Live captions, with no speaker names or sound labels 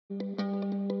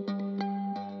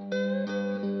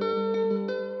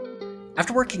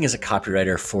After working as a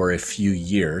copywriter for a few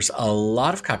years, a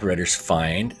lot of copywriters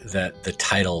find that the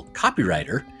title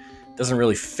copywriter doesn't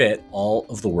really fit all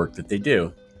of the work that they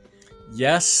do.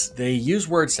 Yes, they use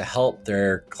words to help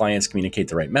their clients communicate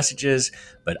the right messages,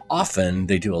 but often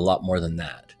they do a lot more than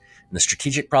that. And the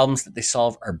strategic problems that they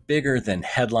solve are bigger than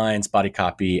headlines, body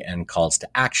copy, and calls to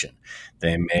action.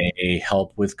 They may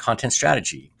help with content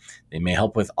strategy. They may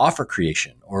help with offer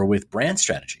creation or with brand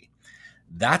strategy.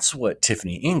 That's what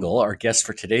Tiffany Ingle, our guest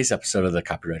for today's episode of the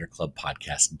Copywriter Club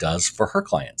podcast, does for her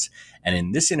clients. And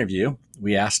in this interview,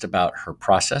 we asked about her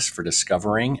process for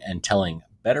discovering and telling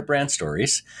better brand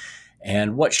stories.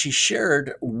 And what she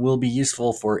shared will be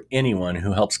useful for anyone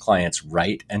who helps clients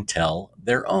write and tell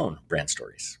their own brand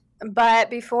stories. But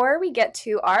before we get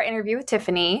to our interview with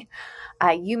Tiffany,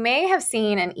 you may have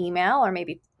seen an email or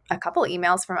maybe a couple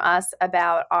emails from us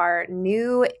about our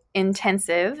new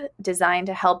intensive designed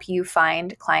to help you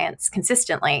find clients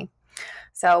consistently.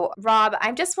 So, Rob,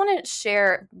 I just want to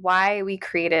share why we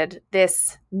created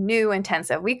this new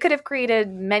intensive. We could have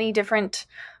created many different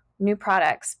new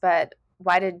products, but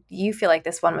why did you feel like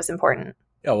this one was important?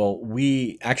 Yeah, well,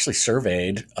 we actually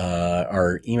surveyed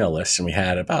our email list, and we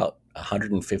had about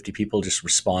 150 people just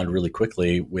respond really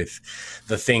quickly with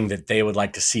the thing that they would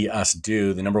like to see us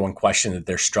do, the number one question that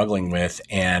they're struggling with.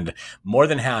 And more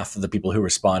than half of the people who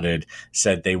responded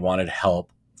said they wanted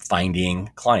help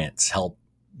finding clients, help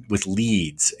with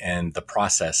leads and the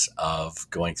process of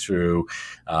going through,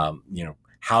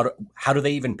 how do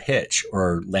they even pitch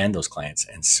or land those clients?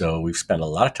 And so we've spent a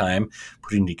lot of time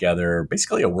putting together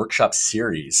basically a workshop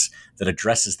series that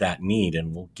addresses that need,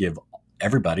 and we'll give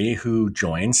everybody who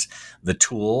joins the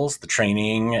tools, the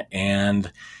training,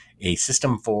 and a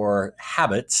system for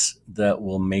habits that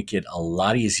will make it a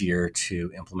lot easier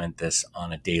to implement this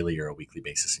on a daily or a weekly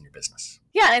basis in your business.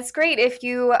 Yeah, it's great if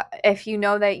you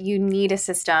know that you need a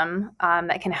system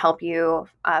that can help you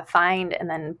find and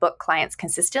then book clients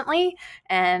consistently,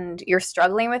 and you're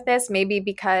struggling with this, maybe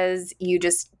because you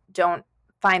just don't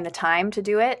find the time to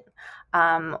do it.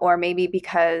 Or maybe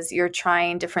because you're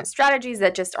trying different strategies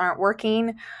that just aren't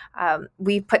working.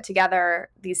 We've put together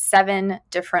these 7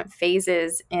 different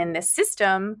phases in this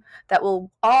system that will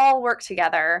all work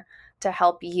together to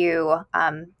help you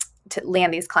to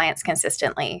land these clients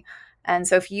consistently. And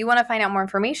so if you want to find out more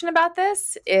information about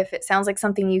this, if it sounds like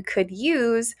something you could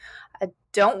use,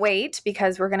 don't wait,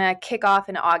 because we're going to kick off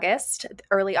in August,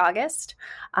 early August,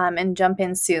 and jump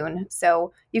in soon.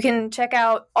 So you can check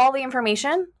out all the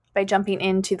information by jumping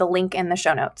into the link in the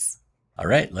show notes. All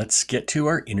right, let's get to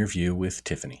our interview with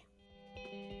Tiffany.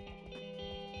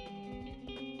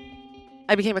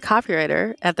 I became a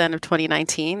copywriter at the end of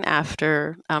 2019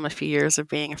 after a few years of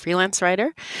being a freelance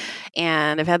writer.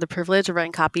 And I've had the privilege of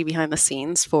writing copy behind the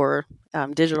scenes for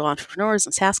digital entrepreneurs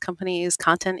and SaaS companies,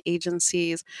 content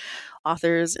agencies,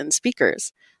 authors, and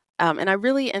speakers. And I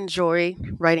really enjoy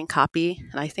writing copy,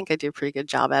 and I think I do a pretty good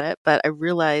job at it. But I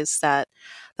realized that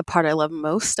the part I love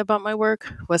most about my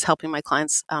work was helping my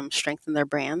clients strengthen their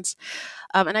brands.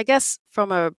 And I guess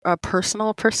from a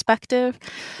personal perspective,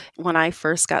 when I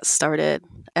first got started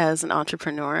as an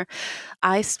entrepreneur,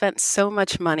 I spent so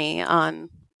much money on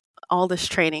all this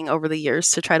training over the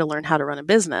years to try to learn how to run a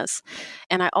business.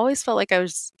 And I always felt like I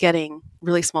was getting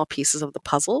really small pieces of the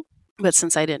puzzle. But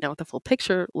since I didn't know what the full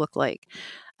picture looked like,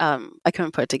 I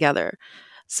couldn't put it together.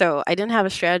 So I didn't have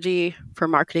a strategy for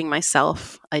marketing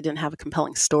myself. I didn't have a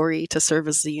compelling story to serve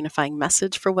as the unifying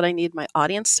message for what I need my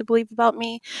audience to believe about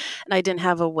me. And I didn't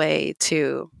have a way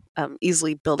to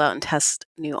easily build out and test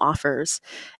new offers.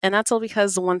 And that's all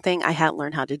because the one thing I hadn't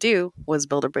learned how to do was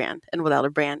build a brand. And without a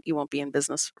brand, you won't be in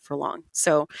business for long.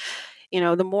 So,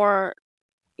 the more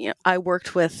I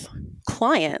worked with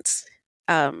clients,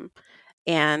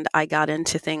 and I got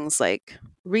into things like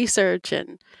research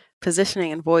and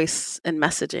positioning and voice and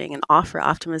messaging and offer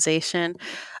optimization,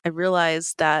 I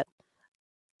realized that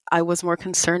I was more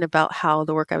concerned about how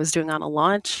the work I was doing on a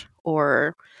launch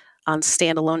or on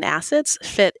standalone assets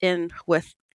fit in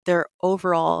with their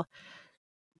overall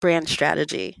brand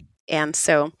strategy. And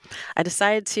so I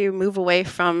decided to move away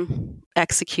from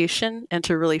execution and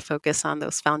to really focus on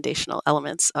those foundational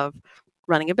elements of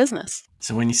running a business.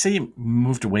 So when you say you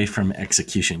moved away from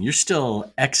execution, you're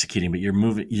still executing, but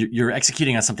you're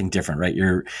executing on something different, right?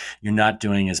 You're not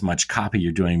doing as much copy,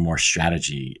 you're doing more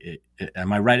strategy.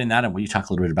 Am I right in that? And will you talk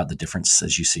a little bit about the difference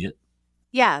as you see it?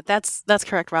 Yeah, that's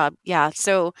correct, Rob. Yeah.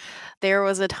 So there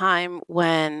was a time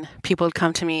when people would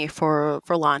come to me for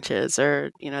launches,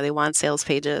 or they want sales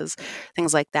pages,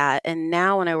 things like that. And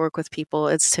now when I work with people,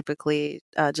 it's typically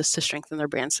just to strengthen their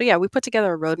brand. So yeah, we put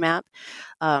together a roadmap.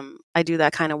 I do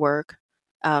that kind of work.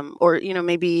 Or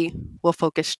maybe we'll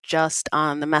focus just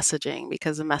on the messaging,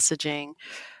 because the messaging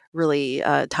really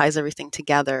ties everything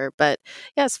together. But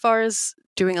yeah, as far as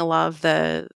doing a lot of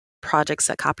the projects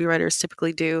that copywriters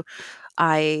typically do,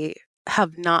 I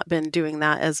have not been doing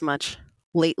that as much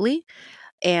lately,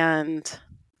 and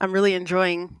I'm really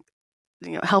enjoying,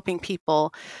 helping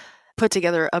people put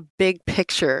together a big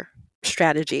picture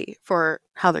strategy for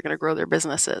how they're going to grow their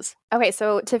businesses. Okay,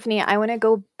 so Tiffany, I want to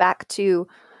go back to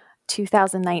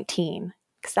 2019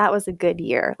 because that was a good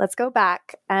year. Let's go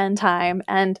back in time.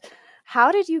 And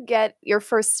how did you get your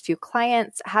first few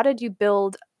clients? How did you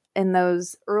build in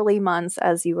those early months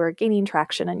as you were gaining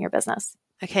traction in your business?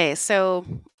 Okay, so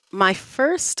my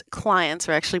first clients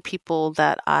were actually people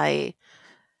that I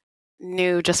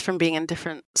knew just from being in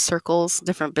different circles,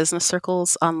 different business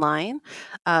circles online.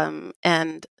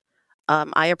 And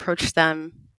I approached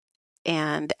them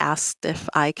and asked if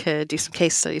I could do some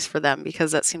case studies for them,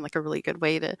 because that seemed like a really good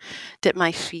way to dip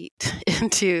my feet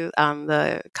into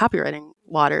the copywriting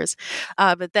waters.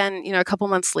 But then, a couple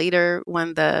months later,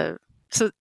 when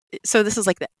so so this is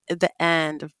like the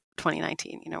end of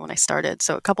 2019, when I started.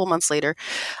 So a couple months later,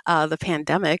 the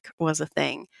pandemic was a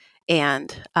thing.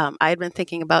 And I had been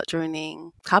thinking about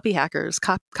joining Copy Hackers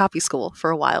copy school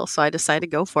for a while. So I decided to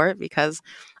go for it because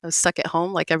I was stuck at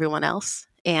home like everyone else.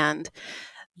 And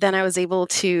then I was able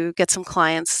to get some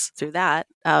clients through that,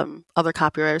 other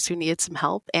copywriters who needed some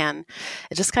help, and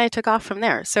it just kind of took off from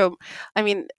there. So, I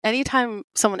mean, anytime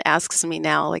someone asks me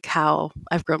now, like how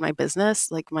I've grown my business,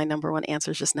 like my number one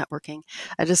answer is just networking.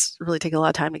 I just really take a lot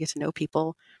of time to get to know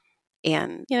people,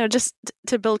 and just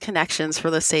to build connections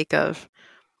for the sake of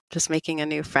just making a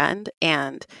new friend,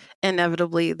 and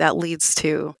inevitably that leads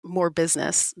to more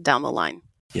business down the line.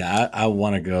 Yeah, I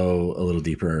want to go a little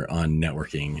deeper on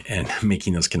networking and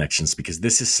making those connections, because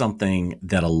this is something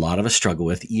that a lot of us struggle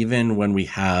with, even when we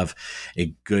have a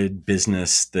good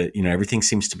business that, everything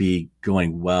seems to be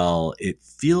going well. It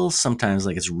feels sometimes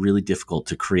like it's really difficult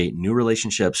to create new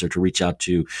relationships or to reach out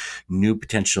to new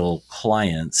potential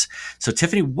clients. So,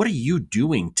 Tiffany, what are you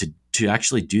doing to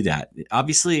actually do that?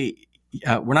 Obviously,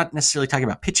 we're not necessarily talking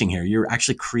about pitching here. You're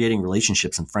actually creating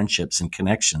relationships and friendships and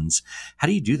connections. How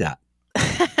do you do that?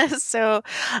 So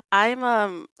I'm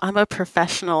a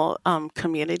professional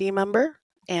community member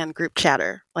and group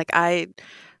chatter. Like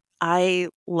I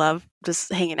love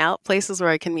just hanging out places where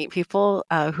I can meet people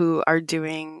who are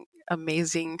doing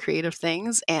amazing creative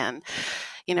things. And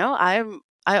I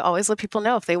always let people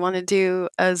know if they want to do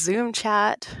a Zoom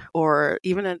chat, or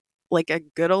even like a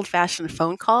good old fashioned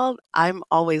phone call. I'm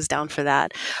always down for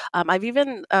that. I've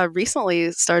even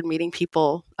recently started meeting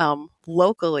people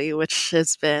locally, which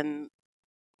has been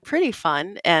pretty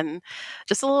fun and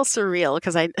just a little surreal,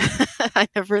 because I I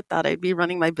never thought I'd be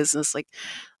running my business like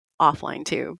offline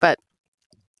too. But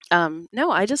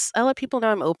no, I let people know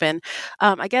I'm open.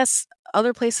 I guess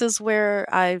other places where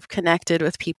I've connected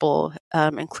with people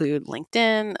include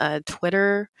LinkedIn,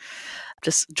 Twitter,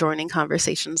 just joining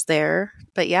conversations there.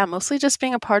 But yeah, mostly just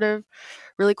being a part of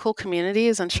really cool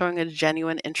communities and showing a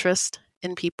genuine interest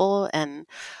in people, and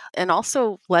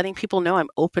also letting people know I'm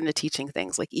open to teaching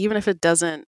things, like even if it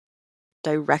doesn't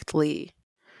directly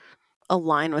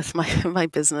align with my my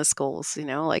business goals.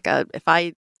 Like if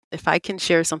I can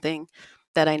share something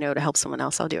that I know to help someone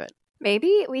else, I'll do it.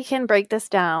 Maybe we can break this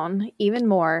down even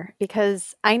more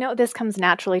because I know this comes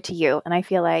naturally to you. And I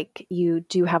feel like you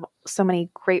do have so many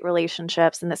great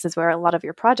relationships, and this is where a lot of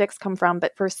your projects come from.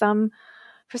 But for some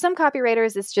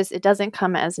copywriters, it doesn't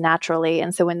come as naturally.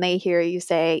 And so when they hear you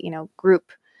say,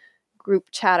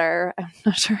 group chatter, I'm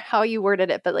not sure how you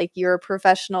worded it, but like you're a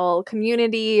professional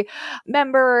community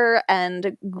member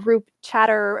and group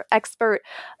chatter expert,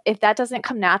 if that doesn't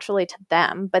come naturally to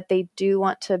them, but they do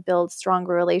want to build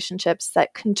stronger relationships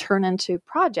that can turn into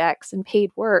projects and paid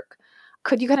work,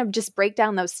 could you kind of just break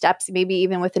down those steps, maybe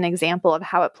even with an example of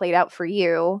how it played out for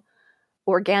you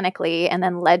organically and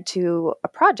then led to a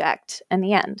project in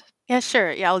the end? Yeah,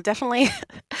 sure. Yeah, I'll definitely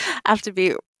have to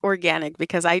be organic,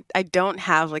 because I don't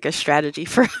have like a strategy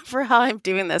for for how I'm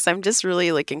doing this. I'm just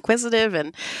really like inquisitive,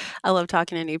 and I love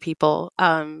talking to new people.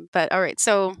 But all right,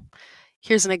 so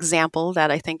here's an example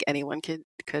that I think anyone could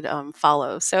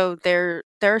follow. So there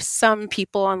are some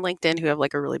people on LinkedIn who have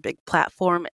like a really big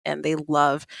platform, and they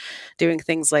love doing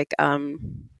things like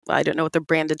I don't know what the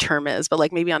branded term is, but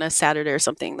like maybe on a Saturday or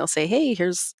something, they'll say, hey,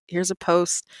 here's a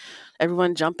post.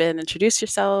 Everyone jump in, introduce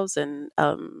yourselves, and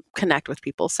connect with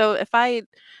people. So if I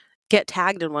get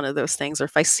tagged in one of those things, or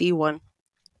if I see one,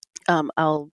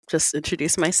 I'll just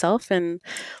introduce myself and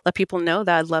let people know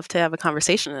that I'd love to have a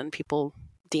conversation. And people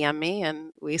DM me,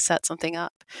 and we set something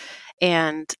up.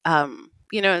 And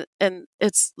and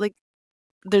it's like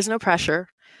there's no pressure,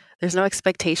 there's no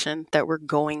expectation that we're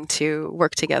going to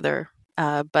work together.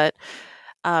 But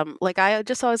like I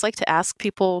just always like to ask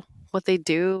people what they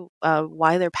do,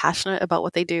 why they're passionate about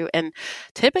what they do, and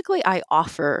typically I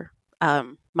offer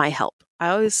my help. I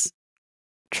always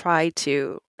try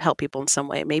to help people in some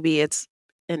way. Maybe it's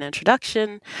an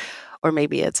introduction, or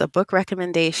maybe it's a book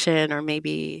recommendation, or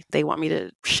maybe they want me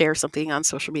to share something on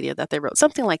social media that they wrote,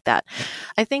 something like that.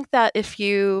 I think that if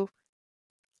you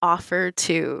offer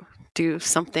to do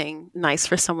something nice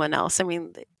for someone else, I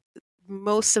mean,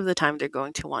 most of the time they're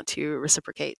going to want to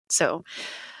reciprocate. So,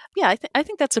 yeah, I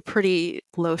think that's a pretty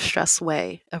low stress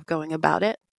way of going about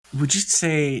it. Would you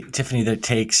say, Tiffany, that it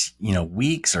takes,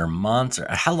 weeks or months, or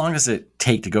how long does it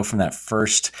take to go from that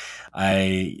first,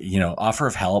 offer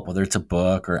of help, whether it's a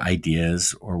book or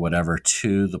ideas or whatever,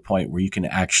 to the point where you can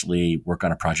actually work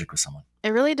on a project with someone? It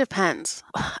really depends.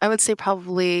 I would say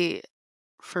probably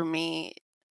for me,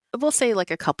 we'll say like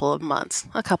a couple of months,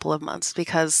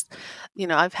 because,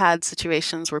 I've had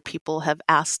situations where people have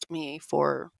asked me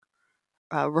for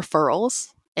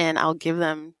referrals, and I'll give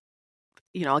them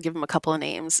a couple of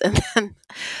names, and then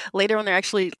later when they're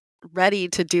actually ready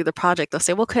to do the project, they'll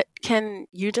say, well, can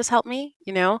you just help me?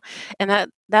 And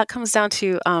that comes down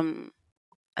to,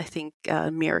 I think,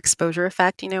 mere exposure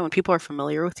effect. When people are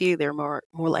familiar with you, they're more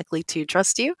likely to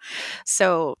trust you.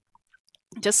 So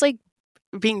just like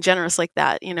being generous like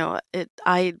that,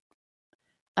 I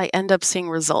end up seeing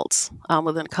results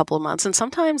within a couple of months, and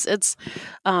sometimes it's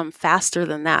faster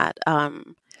than that.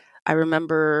 I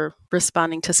remember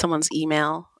responding to someone's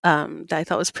email that I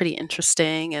thought was pretty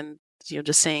interesting, and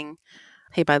just saying,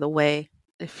 "Hey, by the way,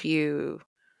 if you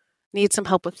need some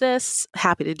help with this,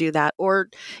 happy to do that." Or,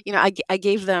 I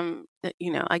gave them,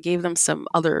 some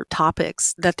other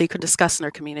topics that they could discuss in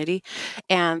their community,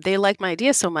 and they liked my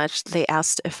idea so much they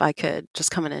asked if I could just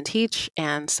come in and teach,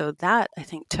 and so that I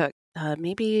think took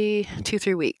maybe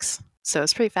 2-3 weeks. So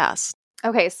it's pretty fast.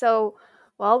 Okay, so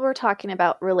while we're talking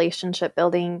about relationship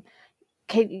building,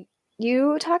 can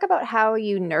you talk about how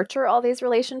you nurture all these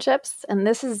relationships? And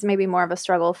this is maybe more of a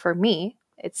struggle for me.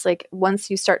 It's like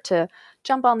once you start to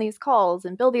jump on these calls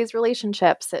and build these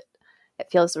relationships, it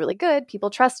feels really good. People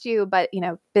trust you, but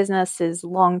business is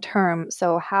long term.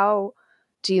 So how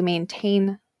do you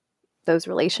maintain those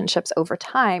relationships over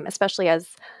time, especially as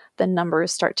the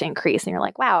numbers start to increase and you're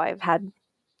like, wow, I've had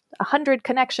 100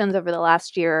 connections over the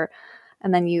last year,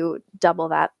 and then you double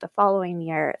that the following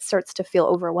year, it starts to feel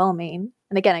overwhelming.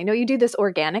 And again, I know you do this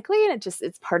organically and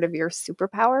it's part of your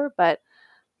superpower, but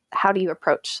how do you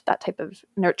approach that type of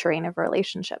nurturing of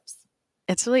relationships?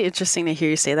 It's really interesting to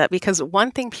hear you say that, because one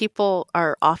thing people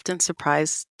are often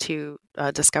surprised to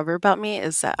discover about me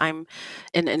is that I'm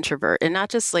an introvert, and not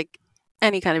just like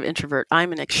any kind of introvert.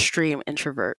 I'm an extreme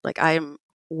introvert. Like I am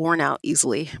worn out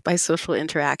easily by social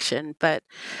interaction, but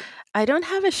I don't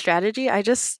have a strategy. I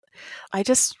just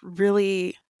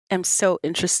really am so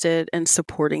interested in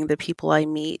supporting the people I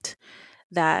meet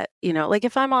that, like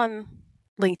if I'm on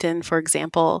LinkedIn, for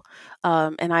example,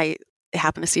 and I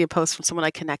happen to see a post from someone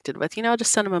I connected with, I'll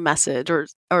just send them a message,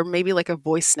 or maybe like a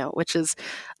voice note, which is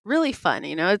really fun.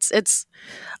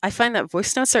 I find that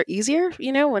voice notes are easier,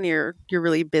 when you're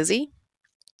really busy,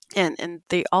 and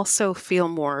they also feel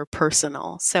more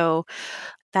personal. So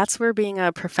that's where being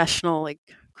a professional, like,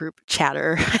 group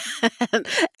chatter,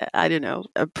 I don't know,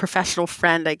 a professional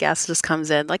friend, I guess, just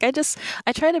comes in. Like I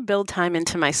try to build time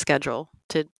into my schedule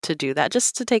to do that,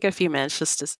 just to take a few minutes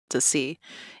just to see,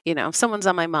 if someone's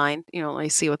on my mind, I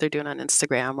see what they're doing on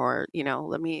Instagram, or,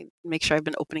 let me make sure I've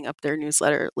been opening up their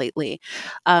newsletter lately.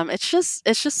 It's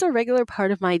just a regular part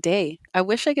of my day. I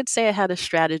wish I could say I had a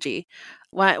strategy.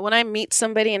 When I meet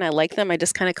somebody and I like them, I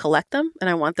just kind of collect them, and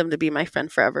I want them to be my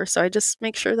friend forever. So I just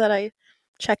make sure that I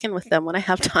check in with them when I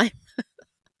have time.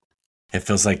 It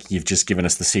feels like you've just given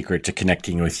us the secret to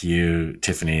connecting with you,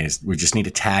 Tiffany. Is we just need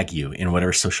to tag you in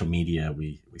whatever social media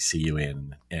we see you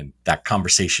in, and that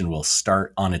conversation will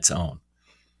start on its own.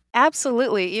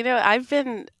 Absolutely. I've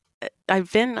been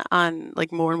on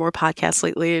like more and more podcasts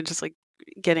lately, and just like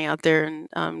getting out there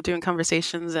and doing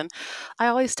conversations. And I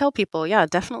always tell people, yeah,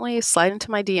 definitely slide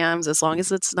into my DMs as long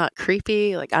as it's not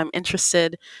creepy. Like I'm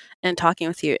interested in talking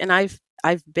with you. And I've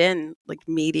been like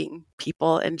meeting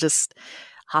people and just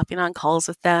hopping on calls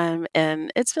with them,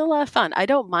 and it's been a lot of fun. I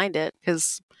don't mind it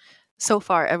because so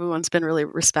far everyone's been really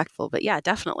respectful. But yeah,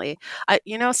 definitely.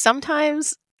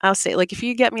 Sometimes I'll say, like, if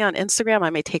you get me on Instagram, I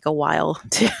may take a while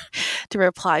to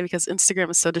reply because Instagram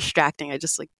is so distracting. I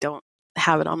just like don't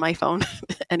have it on my phone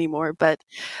anymore. But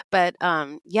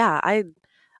yeah,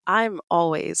 I'm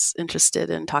always interested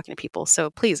in talking to people. So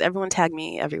please, everyone tag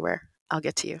me everywhere. I'll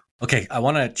get to you. Okay, I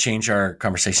want to change our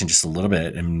conversation just a little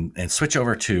bit and switch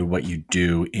over to what you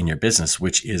do in your business,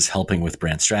 which is helping with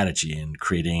brand strategy and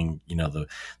creating, the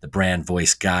brand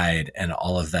voice guide and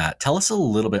all of that. Tell us a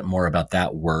little bit more about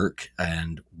that work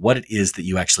and what it is that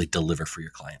you actually deliver for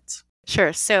your clients.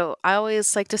 Sure. So I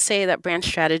always like to say that brand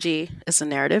strategy is a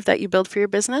narrative that you build for your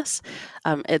business.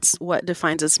 It's what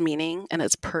defines its meaning and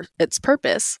its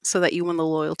purpose so that you win the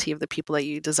loyalty of the people that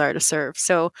you desire to serve.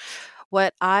 So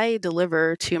what I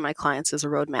deliver to my clients is a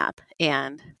roadmap,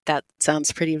 and that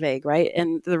sounds pretty vague, right?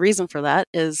 And the reason for that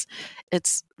is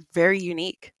it's very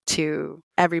unique to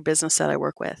every business that I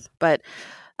work with. But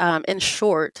in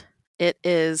short, it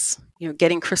is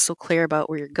getting crystal clear about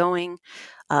where you're going,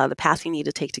 the path you need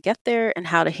to take to get there, and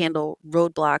how to handle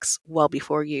roadblocks well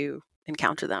before you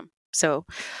encounter them. So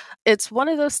it's one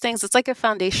of those things. It's like a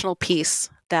foundational piece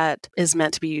that is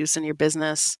meant to be used in your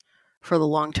business for the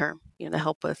long term, to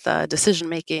help with decision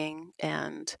making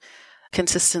and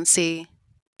consistency,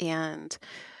 and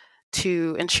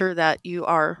to ensure that you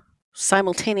are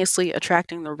simultaneously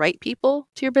attracting the right people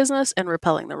to your business and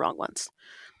repelling the wrong ones.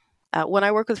 When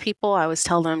I work with people, I always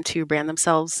tell them to brand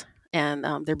themselves and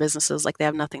their businesses like they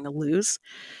have nothing to lose,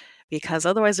 because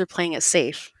otherwise they're playing it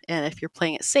safe. And if you're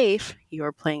playing it safe,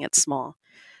 you're playing it small.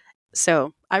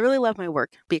 So I really love my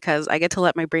work because I get to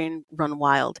let my brain run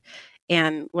wild.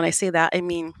 And when I say that, I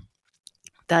mean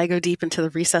that I go deep into the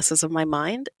recesses of my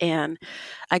mind and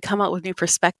I come up with new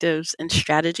perspectives and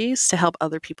strategies to help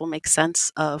other people make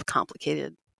sense of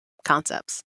complicated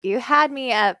concepts. You had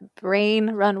me at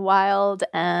brain run wild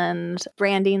and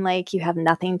branding like you have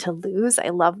nothing to lose. I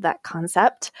love that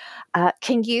concept.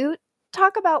 Can you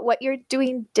talk about what you're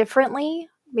doing differently,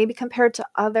 maybe compared to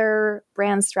other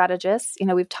brand strategists?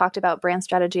 We've talked about brand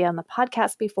strategy on the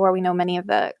podcast before. We know many of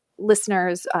the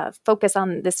listeners focus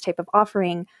on this type of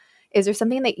offering. Is there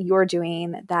something that you're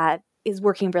doing that is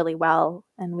working really well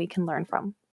and we can learn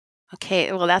from?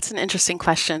 Okay, well, that's an interesting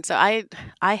question. So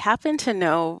I happen to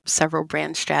know several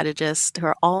brand strategists who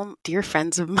are all dear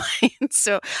friends of mine.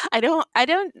 So I don't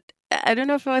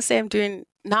know if I want to say I'm doing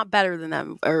not better than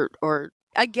them, or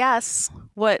I guess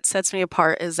what sets me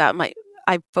apart is that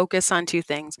I focus on two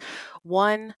things.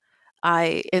 One,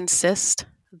 I insist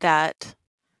that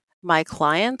my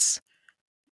clients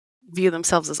view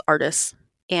themselves as artists,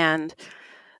 and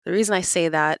the reason I say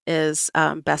that is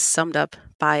best summed up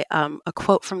by a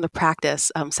quote from The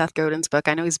Practice, Seth Godin's book.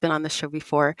 I know he's been on this show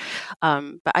before,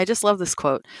 but I just love this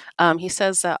quote. He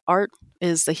says that art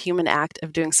is the human act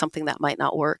of doing something that might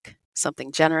not work,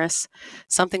 something generous,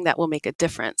 something that will make a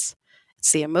difference.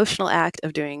 It's the emotional act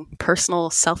of doing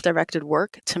personal, self-directed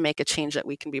work to make a change that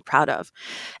we can be proud of.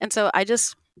 And so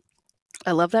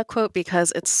I love that quote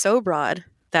because it's so broad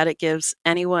that it gives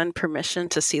anyone permission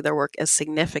to see their work as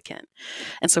significant.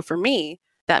 And so for me,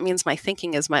 that means my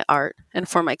thinking is my art. And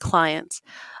for my clients,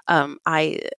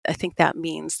 I think that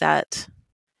means that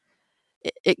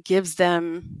it gives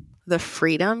them the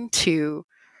freedom to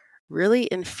really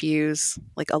infuse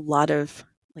like a lot of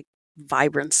like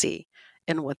vibrancy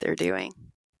in what they're doing.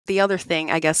 The other thing,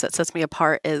 I guess, that sets me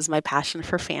apart is my passion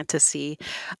for fantasy.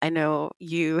 I know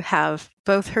you have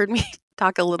both heard me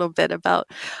talk a little bit about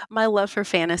my love for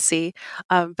fantasy,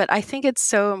 but I think it's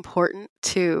so important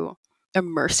to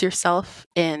immerse yourself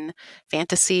in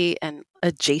fantasy and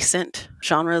adjacent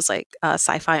genres like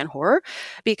sci-fi and horror,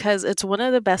 because it's one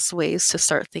of the best ways to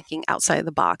start thinking outside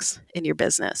the box in your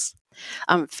business.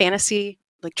 Fantasy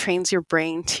like trains your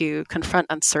brain to confront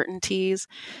uncertainties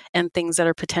and things that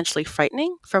are potentially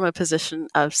frightening from a position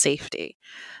of safety.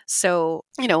 So,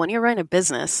 when you're running a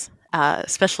business,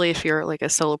 especially if you're like a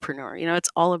solopreneur, it's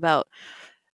all about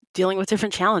dealing with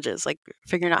different challenges, like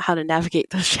figuring out how to navigate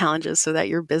those challenges so that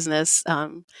your business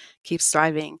keeps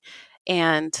thriving.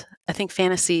 And I think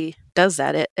fantasy does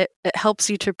that. It helps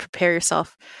you to prepare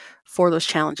yourself for those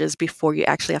challenges before you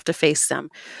actually have to face them.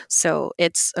 So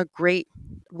it's a great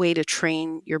way to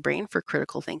train your brain for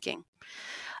critical thinking.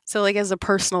 So like as a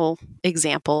personal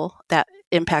example that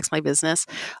impacts my business,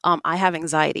 I have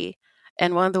anxiety.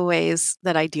 And one of the ways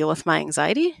that I deal with my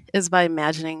anxiety is by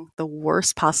imagining the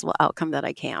worst possible outcome that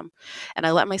I can. And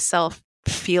I let myself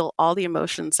feel all the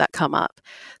emotions that come up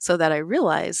so that I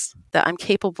realize that I'm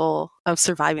capable of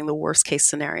surviving the worst case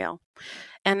scenario.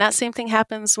 And that same thing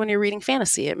happens when you're reading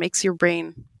fantasy. It makes your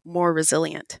brain more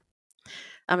resilient.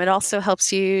 It also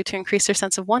helps you to increase your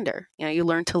sense of wonder. You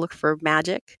learn to look for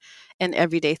magic in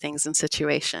everyday things and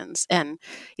situations. And,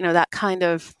 that kind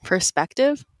of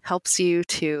perspective helps you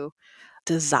to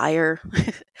desire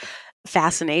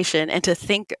fascination and to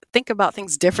think about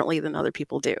things differently than other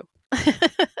people do.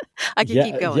 I could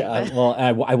keep going. Yeah. Well,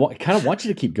 I kind of want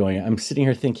you to keep going. I'm sitting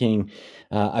here thinking,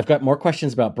 I've got more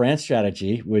questions about brand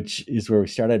strategy, which is where we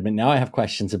started, but now I have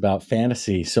questions about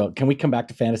fantasy. So can we come back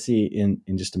to fantasy in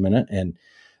just a minute? And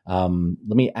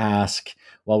let me ask,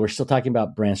 while we're still talking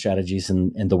about brand strategies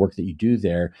and the work that you do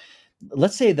there,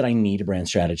 let's say that I need a brand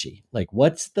strategy. Like,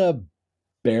 what's the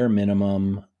bare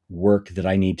minimum work that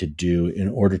I need to do in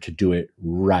order to do it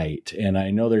right? And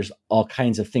I know there's all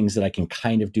kinds of things that I can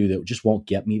kind of do that just won't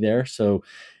get me there. So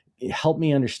help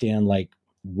me understand, like,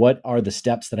 what are the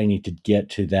steps that I need to get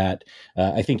to that?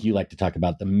 I think you like to talk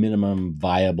about the minimum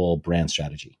viable brand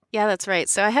strategy. Yeah, that's right.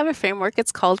 So I have a framework.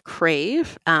 It's called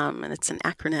CRAVE, and it's an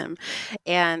acronym.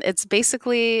 And it's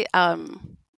basically, I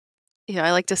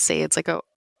like to say it's like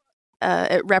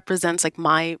it represents like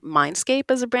my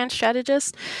mindscape as a brand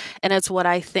strategist. And it's what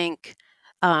I think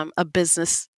a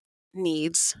business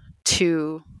needs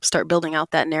to start building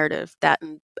out that narrative that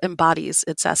embodies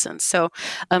its essence. So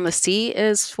the C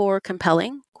is for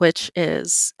compelling, which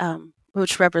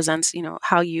represents,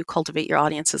 how you cultivate your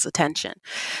audience's attention.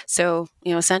 So,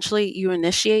 essentially you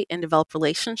initiate and develop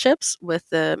relationships with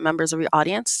the members of your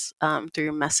audience through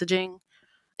your messaging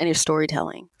and your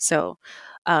storytelling. So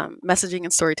messaging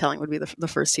and storytelling would be the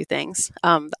first two things.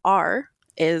 The R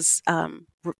is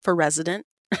for resonant,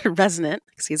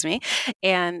 excuse me.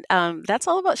 And that's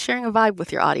all about sharing a vibe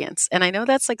with your audience. And I know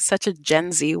that's like such a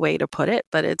Gen Z way to put it,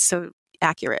 but it's so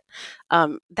accurate.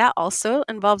 That also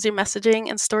involves your messaging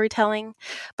and storytelling,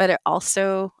 but it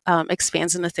also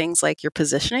expands into things like your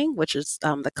positioning, which is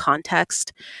the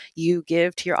context you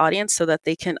give to your audience so that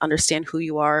they can understand who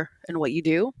you are and what you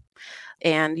do,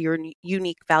 and your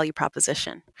unique value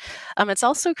proposition. It's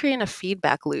also creating a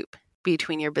feedback loop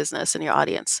between your business and your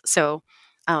audience. So,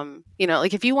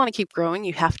 like if you want to keep growing,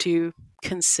 you have to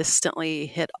consistently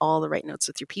hit all the right notes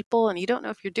with your people. And you don't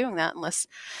know if you're doing that unless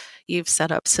you've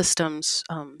set up systems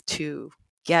to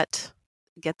get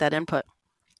that input.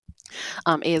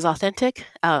 A is authentic.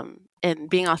 And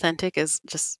being authentic is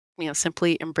just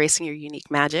simply embracing your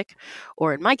unique magic,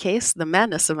 or in my case, the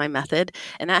madness of my method.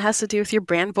 And that has to do with your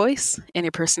brand voice and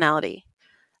your personality.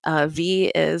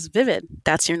 V is vivid.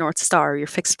 That's your North Star, your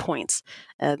fixed points.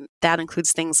 And that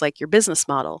includes things like your business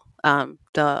model,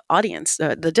 the audience,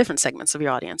 the different segments of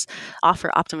your audience,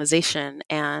 offer optimization,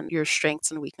 and your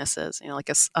strengths and weaknesses, like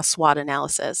a SWOT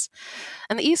analysis.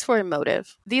 And the E is for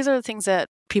emotive. These are the things that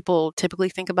people typically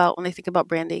think about when they think about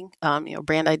branding,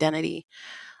 brand identity,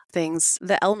 things,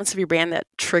 the elements of your brand that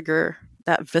trigger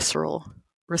that visceral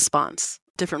response,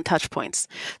 different touch points.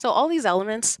 So all these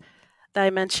elements that I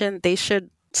mentioned, they should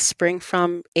spring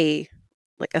from a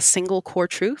single core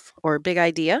truth or a big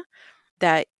idea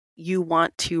that you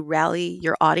want to rally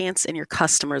your audience and your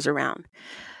customers around.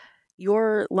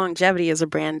 Your longevity as a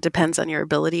brand depends on your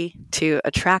ability to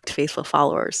attract faithful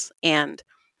followers. And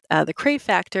the crave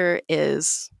factor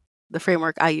is the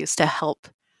framework I use to help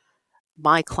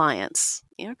my clients,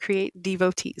 create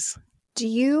devotees. Do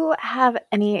you have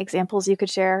any examples you could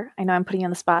share? I know I'm putting you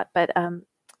on the spot, but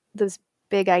those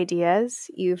big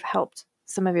ideas you've helped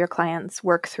some of your clients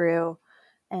work through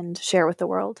and share with the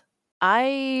world?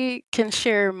 I can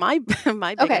share my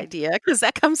big idea because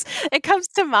it comes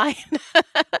to mind.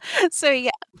 So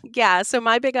yeah. So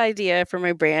my big idea for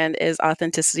my brand is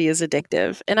authenticity is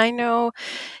addictive, and I know,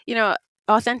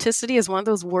 authenticity is one of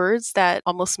those words that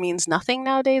almost means nothing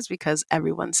nowadays because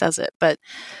everyone says it, but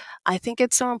I think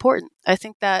it's so important. I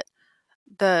think that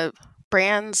the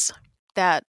brands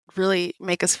that really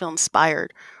make us feel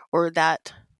inspired or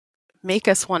that make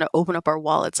us want to open up our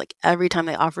wallets, like every time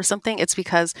they offer something, it's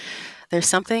because there's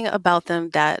something about them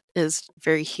that is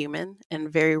very human and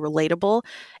very relatable.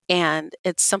 And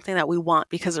it's something that we want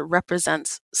because it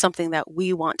represents something that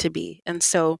we want to be. And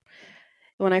so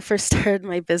when I first started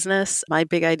my business, my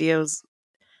big idea was,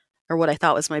 or what I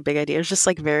thought was my big idea, was just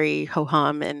like very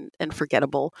ho-hum and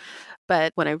forgettable.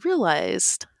 But when I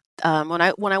realized, when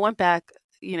I went back,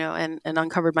 and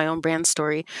uncovered my own brand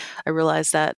story, I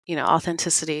realized that,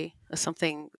 authenticity is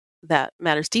something that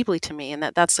matters deeply to me, and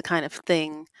that's the kind of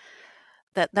thing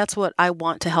that's what I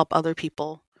want to help other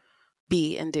people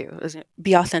be and do, is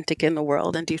be authentic in the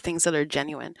world and do things that are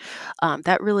genuine.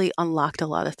 That really unlocked a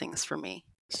lot of things for me.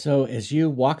 So as you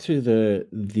walk through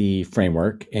the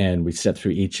framework and we step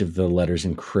through each of the letters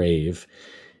in CRAVE,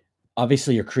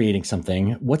 obviously you're creating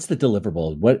something. What's the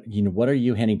deliverable? What are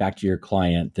you handing back to your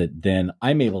client that then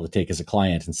I'm able to take as a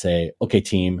client and say, okay,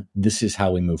 team, this is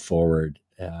how we move forward,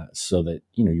 so that,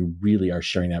 you really are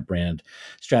sharing that brand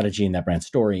strategy and that brand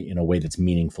story in a way that's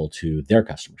meaningful to their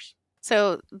customers.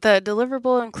 So the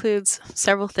deliverable includes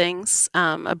several things.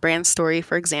 A brand story,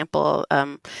 for example,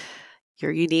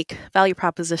 your unique value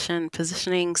proposition,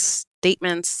 positioning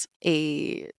statements,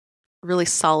 a really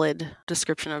solid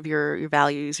description of your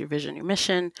values, your vision, your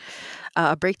mission,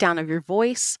 a breakdown of your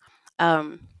voice.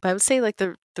 But I would say like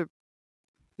the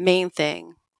main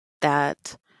thing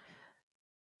that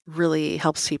really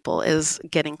helps people is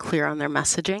getting clear on their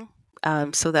messaging,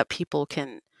 so that people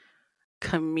can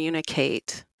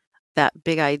communicate that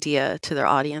big idea to their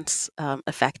audience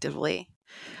effectively.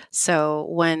 So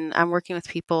when I'm working with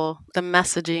people, the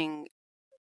messaging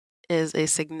is a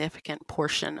significant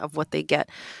portion of what they get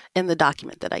in the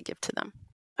document that I give to them.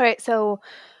 All right. So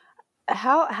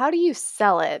how do you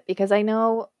sell it? Because I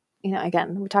know,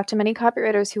 again, we talked to many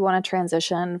copywriters who want to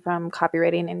transition from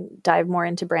copywriting and dive more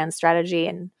into brand strategy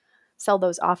and sell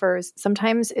those offers.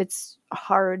 Sometimes it's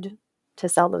hard to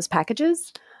sell those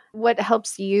packages. What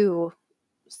helps you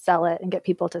sell it and get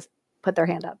people to put their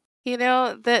hand up?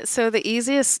 So the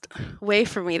easiest way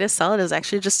for me to sell it is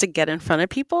actually just to get in front of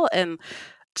people and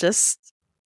just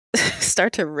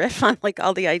start to riff on like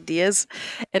all the ideas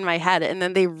in my head, and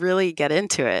then they really get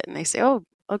into it and they say, oh,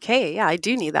 okay, yeah, I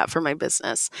do need that for my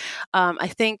business. I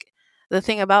think the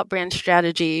thing about brand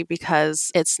strategy,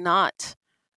 because it's not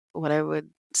what I would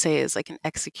say is like an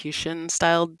execution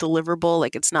style deliverable,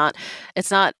 like it's not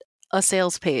a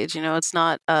sales page, it's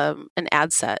not an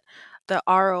ad set. The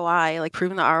ROI, like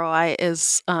proving the ROI,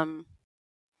 is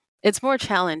it's more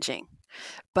challenging.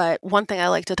 But one thing I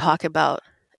like to talk about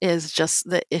is just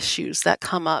the issues that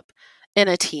come up in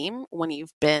a team when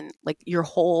you've been like your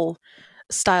whole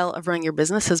style of running your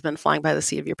business has been flying by the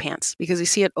seat of your pants, because you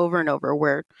see it over and over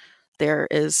where there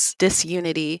is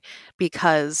disunity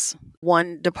because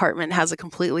one department has a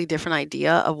completely different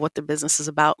idea of what the business is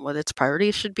about and what its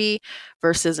priorities should be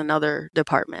versus another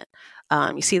department.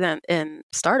 You see that in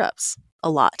startups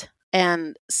a lot.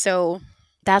 And so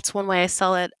that's one way I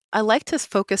sell it. I like to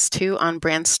focus too on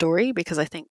brand story, because I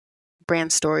think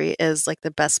brand story is like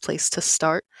the best place to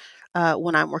start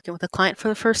when I'm working with a client for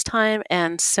the first time.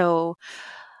 And so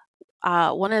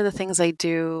one of the things I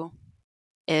do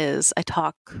is I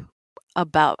talk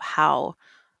about how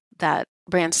that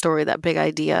brand story, that big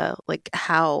idea, like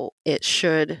how it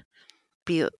should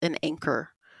be an anchor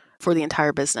for the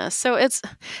entire business. So it's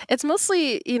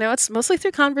mostly, it's mostly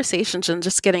through conversations and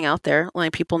just getting out there,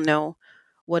 letting people know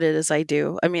what it is I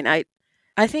do. I mean, I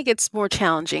think it's more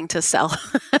challenging to sell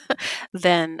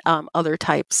than other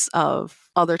types of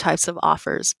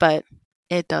offers, but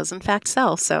it does in fact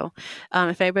sell. So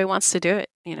if anybody wants to do it,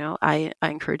 I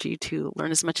encourage you to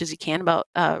learn as much as you can about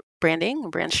branding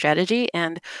and brand strategy.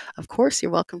 And of course,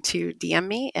 you're welcome to DM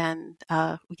me and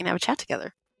we can have a chat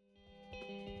together.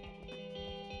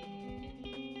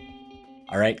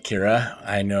 All right, Kira,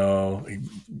 I know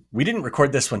we didn't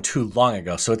record this one too long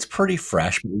ago, so it's pretty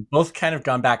fresh. We've both kind of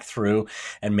gone back through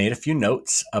and made a few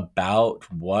notes about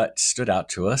what stood out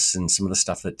to us and some of the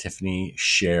stuff that Tiffany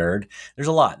shared. There's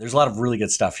a lot of really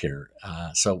good stuff here.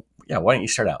 So yeah, why don't you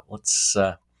start out? Let's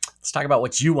talk about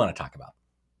what you want to talk about.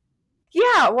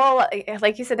 Yeah, well,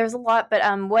 like you said, there's a lot, but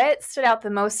what stood out the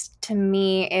most to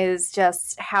me is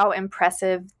just how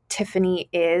impressive Tiffany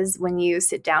is when you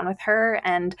sit down with her.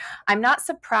 And I'm not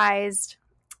surprised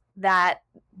that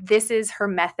this is her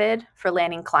method for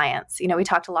landing clients. We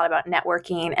talked a lot about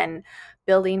networking and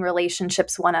building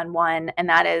relationships one-on-one, and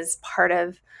that is part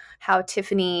of how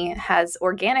Tiffany has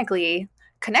organically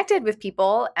connected with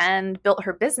people and built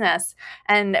her business.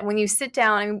 And when you sit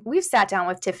down, and we've sat down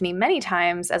with Tiffany many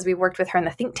times as we worked with her in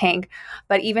the think tank,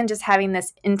 but even just having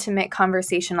this intimate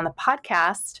conversation on the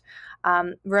podcast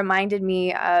reminded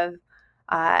me of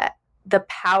the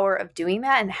power of doing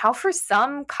that, and how for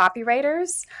some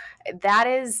copywriters, that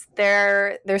is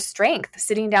their strength,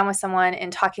 sitting down with someone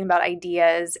and talking about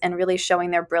ideas and really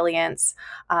showing their brilliance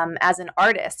as an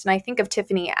artist. And I think of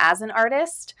Tiffany as an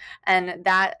artist, and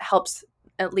that helps.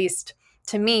 At least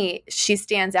to me, she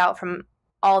stands out from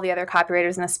all the other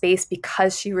copywriters in the space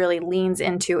because she really leans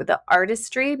into the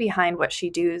artistry behind what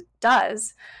she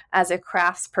does as a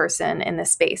craftsperson in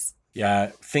this space.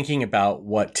 Yeah, thinking about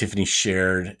what Tiffany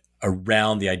shared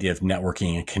around the idea of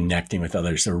networking and connecting with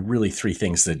others, there were really three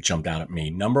things that jumped out at me.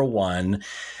 Number one,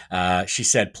 she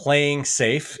said playing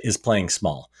safe is playing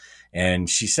small. And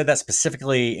she said that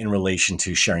specifically in relation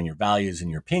to sharing your values and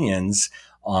your opinions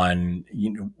on,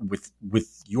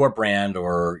 with your brand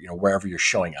or, wherever you're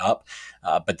showing up.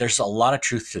 But there's a lot of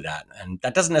truth to that. And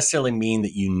that doesn't necessarily mean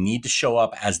that you need to show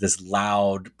up as this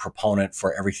loud proponent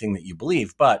for everything that you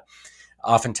believe, but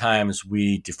oftentimes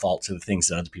we default to the things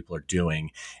that other people are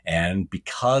doing. And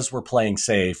because we're playing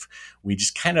safe, we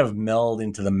just kind of meld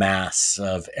into the mass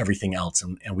of everything else,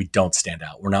 and we don't stand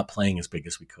out. We're not playing as big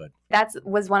as we could. That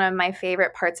was one of my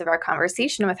favorite parts of our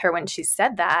conversation with her when she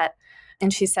said that.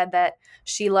 And she said that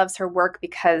she loves her work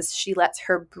because she lets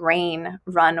her brain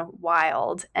run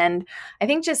wild. And I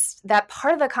think just that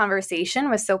part of the conversation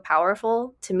was so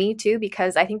powerful to me too,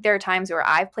 because I think there are times where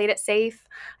I've played it safe.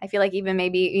 I feel like even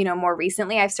maybe, more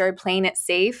recently I've started playing it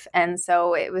safe. And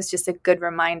so it was just a good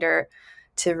reminder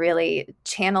to really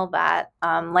channel that,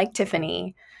 like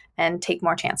Tiffany, and take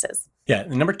more chances. Yeah.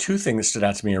 The number two thing that stood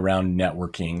out to me around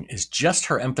networking is just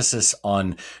her emphasis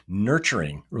on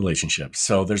nurturing relationships.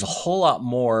 So there's a whole lot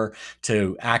more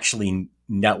to actually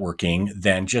networking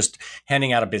than just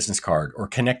handing out a business card or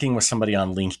connecting with somebody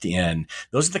on LinkedIn.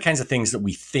 Those are the kinds of things that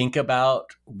we think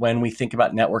about when we think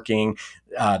about networking.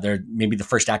 They're maybe the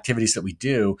first activities that we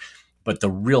do. But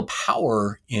the real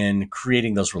power in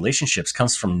creating those relationships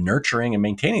comes from nurturing and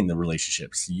maintaining the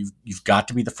relationships. You've got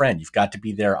to be the friend. You've got to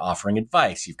be there offering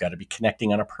advice. You've got to be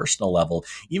connecting on a personal level,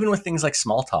 even with things like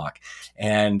small talk.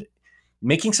 And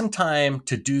making some time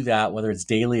to do that, whether it's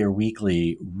daily or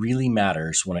weekly, really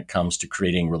matters when it comes to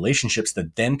creating relationships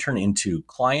that then turn into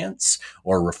clients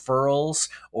or referrals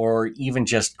or even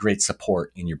just great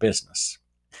support in your business.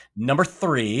 Number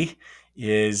three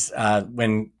is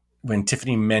when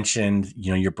Tiffany mentioned,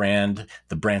 your brand,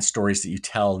 the brand stories that you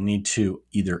tell need to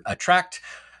either attract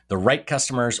the right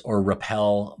customers or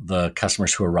repel the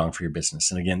customers who are wrong for your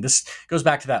business. And again, this goes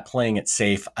back to that playing it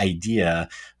safe idea,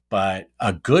 but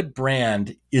a good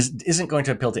brand isn't going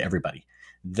to appeal to everybody.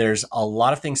 There's a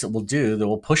lot of things that we'll do that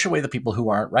will push away the people who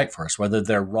aren't right for us, whether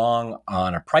they're wrong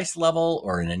on a price level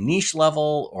or in a niche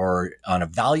level or on a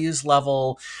values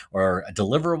level or a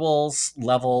deliverables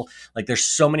level. Like there's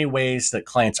so many ways that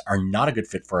clients are not a good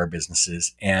fit for our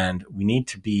businesses. And we need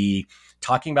to be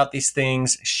talking about these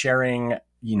things, sharing,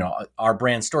 our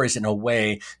brand stories in a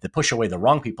way that push away the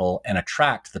wrong people and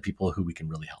attract the people who we can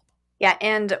really help. Yeah.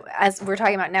 And as we're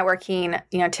talking about networking,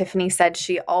 Tiffany said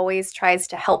she always tries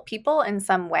to help people in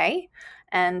some way.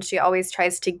 And she always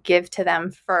tries to give to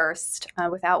them first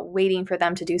without waiting for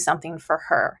them to do something for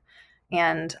her.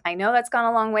 And I know that's gone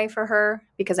a long way for her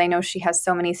because I know she has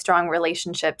so many strong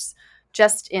relationships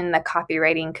just in the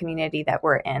copywriting community that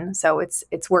we're in. So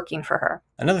it's working for her.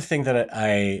 Another thing that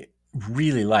I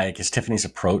really like is Tiffany's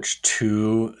approach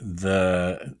to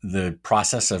the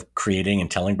process of creating and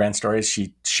telling brand stories.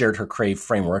 She shared her CRAVE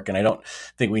framework, and I don't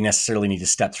think we necessarily need to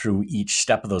step through each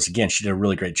step of those again. She did a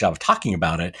really great job of talking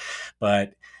about it,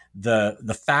 but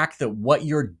the fact that what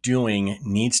you're doing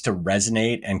needs to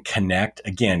resonate and connect,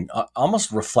 again,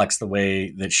 almost reflects the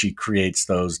way that she creates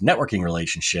those networking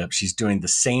relationships. She's doing the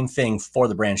same thing for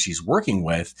the brand she's working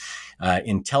with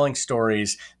in telling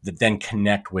stories that then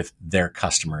connect with their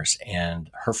customers. And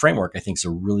her framework, I think, is a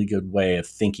really good way of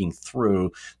thinking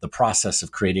through the process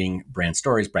of creating brand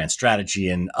stories, brand strategy,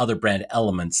 and other brand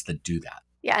elements that do that.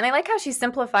 Yeah, and I like how she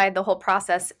simplified the whole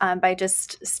process by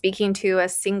just speaking to a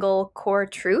single core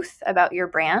truth about your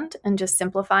brand and just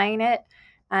simplifying it.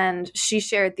 And she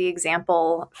shared the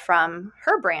example from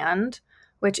her brand,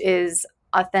 which is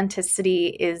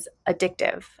authenticity is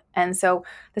addictive. And so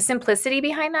the simplicity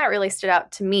behind that really stood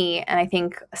out to me. And I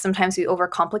think sometimes we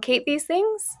overcomplicate these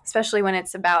things, especially when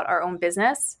it's about our own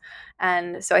business.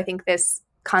 And so I think this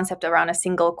concept around a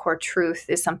single core truth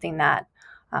is something that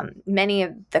many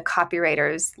of the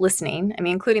copywriters listening,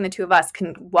 including the two of us,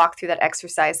 can walk through that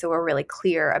exercise so we're really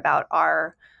clear about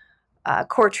our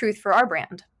core truth for our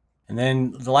brand. And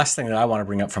then the last thing that I want to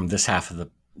bring up from this half of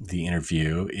the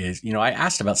interview is, I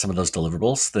asked about some of those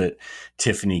deliverables that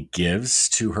Tiffany gives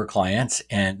to her clients.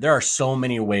 And there are so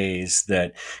many ways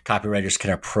that copywriters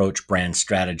can approach brand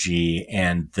strategy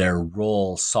and their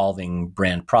role solving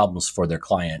brand problems for their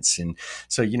clients. And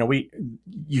so,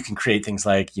 you can create things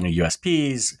like,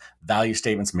 USPs, value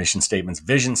statements, mission statements,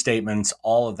 vision statements,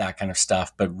 all of that kind of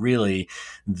stuff. But really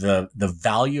the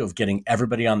value of getting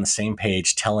everybody on the same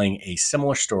page, telling a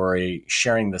similar story,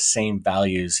 sharing the same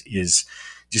values is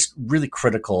just really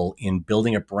critical in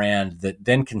building a brand that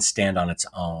then can stand on its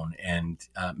own and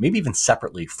maybe even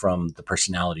separately from the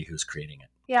personality who's creating it.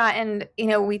 Yeah. And,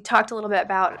 we talked a little bit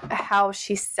about how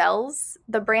she sells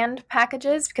the brand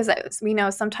packages because we know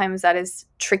sometimes that is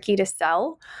tricky to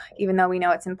sell, even though we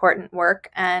know it's important work.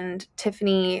 And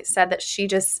Tiffany said that she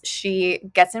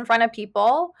gets in front of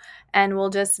people and will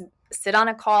just sit on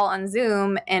a call on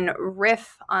Zoom and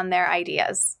riff on their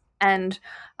ideas. And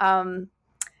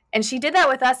she did that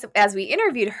with us as we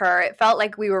interviewed her. It felt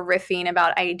like we were riffing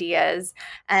about ideas.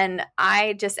 And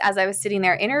I just, as I was sitting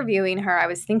there interviewing her, I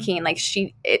was thinking like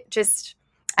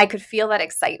I could feel that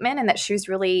excitement and that she was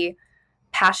really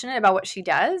passionate about what she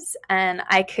does. And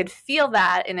I could feel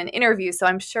that in an interview. So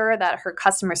I'm sure that her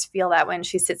customers feel that when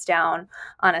she sits down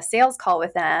on a sales call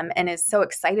with them and is so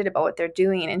excited about what they're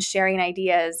doing and sharing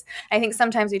ideas. I think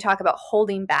sometimes we talk about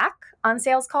holding back on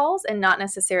sales calls and not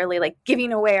necessarily like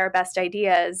giving away our best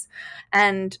ideas.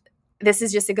 And this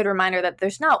is just a good reminder that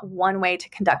there's not one way to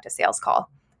conduct a sales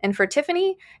call. And for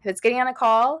Tiffany, if it's getting on a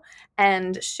call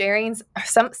and sharing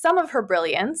some of her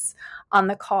brilliance on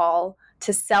the call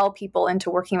to sell people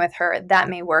into working with her, that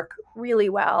may work really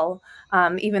well,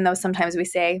 even though sometimes we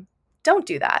say, don't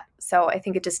do that. So I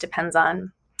think it just depends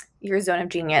on your zone of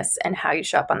genius and how you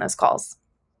show up on those calls.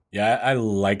 Yeah, I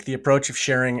like the approach of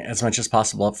sharing as much as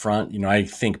possible up front. I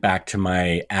think back to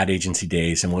my ad agency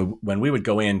days, and when we would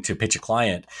go in to pitch a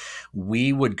client,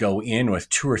 we would go in with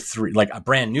 2 or 3, like a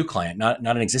brand new client, not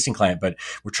an existing client, but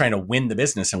we're trying to win the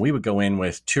business. And we would go in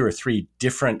with 2 or 3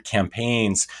 different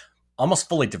campaigns, almost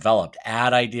fully developed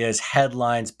ad ideas,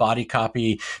 headlines, body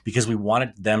copy, because we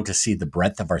wanted them to see the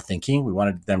breadth of our thinking. We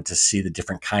wanted them to see the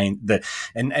different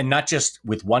and not just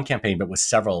with one campaign, but with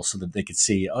several, so that they could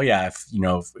see, oh yeah, if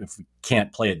we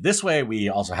can't play it this way, we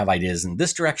also have ideas in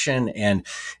this direction. And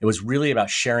it was really about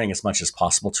sharing as much as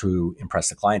possible to impress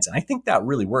the clients. And I think that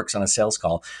really works on a sales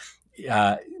call.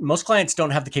 Most clients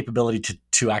don't have the capability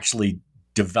to actually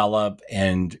develop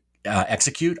and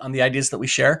execute on the ideas that we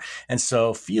share. And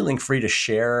so feeling free to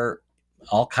share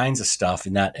all kinds of stuff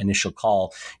in that initial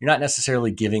call, you're not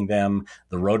necessarily giving them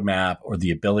the roadmap or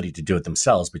the ability to do it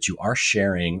themselves, but you are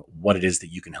sharing what it is that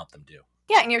you can help them do.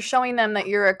 Yeah, and you're showing them that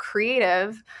you're a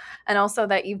creative and also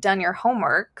that you've done your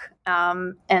homework.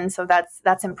 And so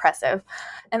that's impressive.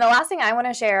 And the last thing I want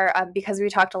to share, because we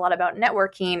talked a lot about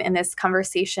networking in this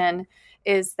conversation,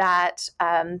 is that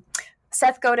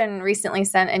Seth Godin recently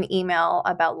sent an email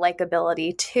about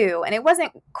likability too. And it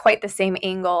wasn't quite the same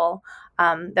angle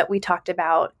that we talked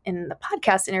about in the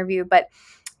podcast interview, but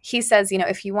he says,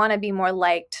 if you want to be more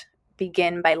liked,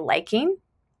 begin by liking,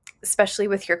 especially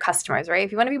with your customers, right?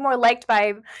 If you want to be more liked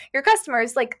by your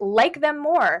customers, like them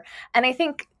more. And I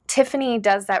think Tiffany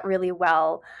does that really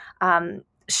well.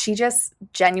 She just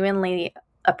genuinely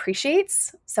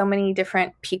appreciates so many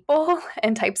different people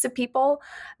and types of people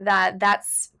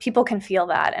that's people can feel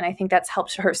that. And I think that's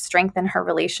helped her strengthen her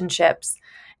relationships.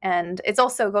 And it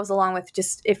also goes along with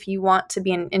just, if you want to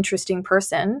be an interesting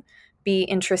person, be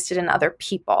interested in other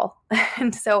people.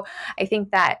 And so I think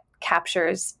that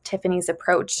captures Tiffany's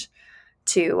approach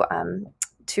to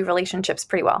relationships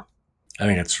pretty well. I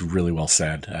think that's really well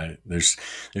said. There's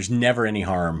never any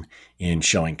harm in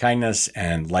showing kindness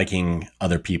and liking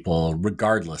other people,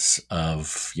 regardless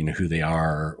of who they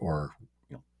are or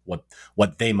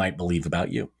what they might believe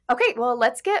about you. Okay, well,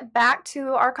 let's get back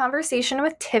to our conversation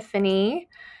with Tiffany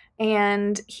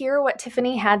and hear what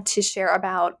Tiffany had to share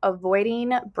about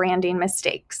avoiding branding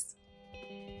mistakes.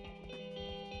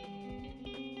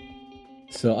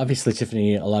 So obviously,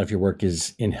 Tiffany, a lot of your work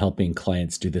is in helping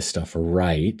clients do this stuff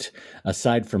right.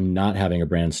 Aside from not having a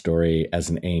brand story as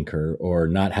an anchor or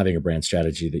not having a brand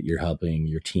strategy that you're helping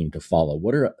your team to follow,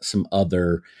 what are some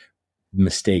other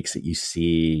mistakes that you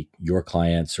see your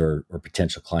clients or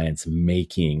potential clients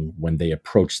making when they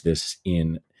approach this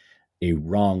in a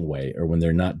wrong way or when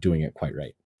they're not doing it quite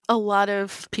right? A lot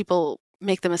of people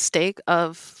make the mistake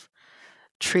of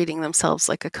treating themselves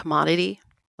like a commodity.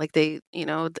 Like they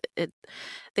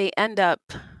end up,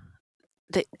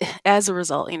 as a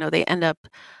result, they end up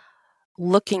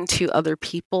looking to other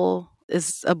people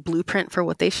as a blueprint for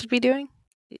what they should be doing,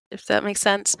 if that makes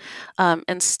sense,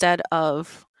 instead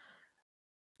of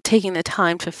taking the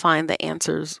time to find the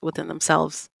answers within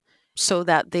themselves so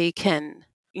that they can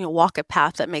walk a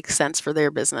path that makes sense for their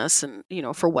business and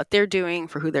for what they're doing,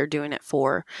 for who they're doing it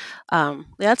for.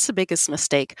 That's the biggest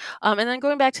mistake. And then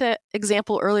going back to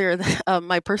example earlier,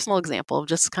 my personal example of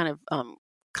just kind of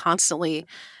constantly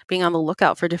being on the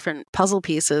lookout for different puzzle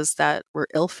pieces that were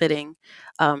ill-fitting,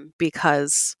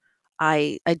 because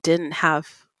I didn't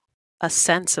have a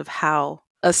sense of how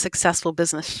a successful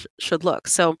business should look.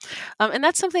 So, and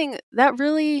that's something that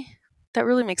really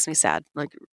makes me sad.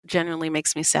 Like, genuinely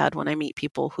makes me sad when I meet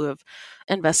people who have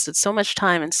invested so much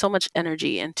time and so much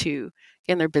energy into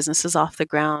getting their businesses off the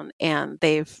ground, and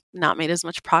they've not made as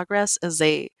much progress as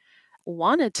they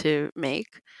wanted to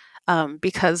make,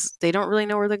 because they don't really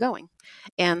know where they're going.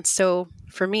 And so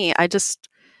for me,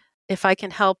 if I can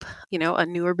help, a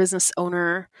newer business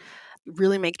owner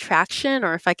really make traction,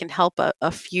 or if I can help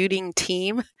a feuding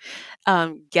team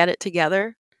get it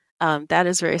together, that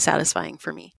is very satisfying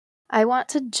for me. I want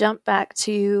to jump back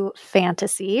to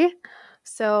fantasy.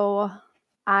 So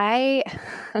I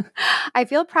I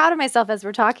feel proud of myself as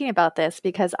we're talking about this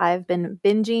because I've been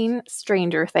binging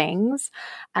Stranger Things,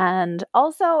 and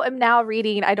also am now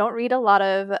reading. I don't read a lot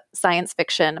of science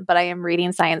fiction, but I am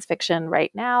reading science fiction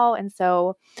right now, and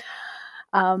so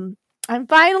I'm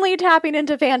finally tapping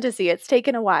into fantasy. It's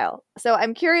taken a while. So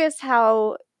I'm curious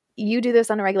how you do this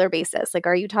on a regular basis. Like,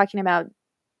 are you talking about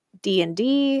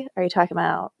D&D? Are you talking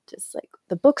about just like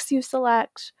the books you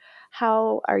select?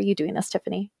 How are you doing this,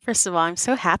 Tiffany? First of all, I'm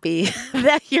so happy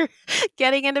that you're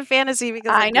getting into fantasy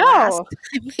because I like know. last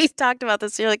time we talked about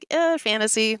this, you're like,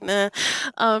 fantasy, nah.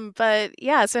 But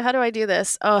yeah, so how do I do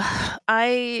this? Oh,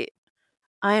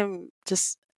 I'm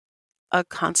just a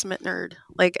consummate nerd.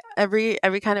 Like every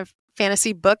kind of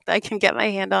fantasy book that I can get my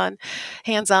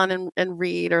hands on and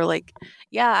read, or like,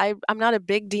 yeah, I'm not a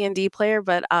big D&D player,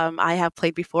 but I have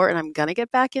played before and I'm gonna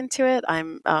get back into it.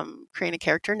 I'm creating a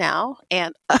character now,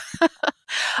 and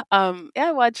yeah,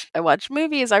 I watch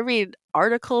movies, I read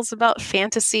articles about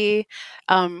fantasy,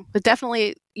 but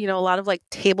definitely, a lot of like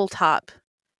tabletop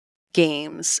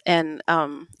games, and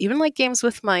even like games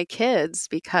with my kids,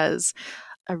 because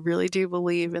I really do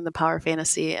believe in the power of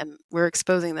fantasy, and we're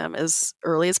exposing them as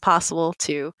early as possible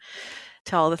to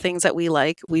all the things that we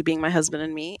like, we being my husband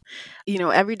and me.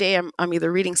 Every day I'm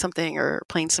either reading something or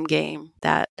playing some game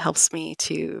that helps me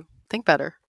to think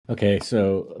better. Okay,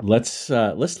 so let's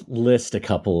list a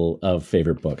couple of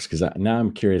favorite books, because now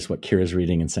I'm curious what Kira's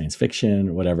reading in science fiction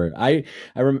or whatever. I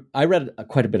read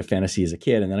quite a bit of fantasy as a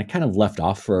kid, and then I kind of left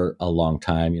off for a long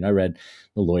time. I read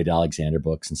the Lloyd Alexander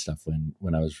books and stuff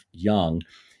when I was young,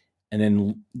 and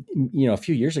then a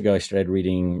few years ago I started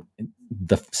reading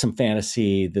some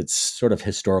fantasy that's sort of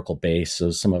historical based.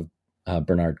 So some of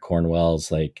Bernard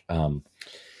Cornwell's, like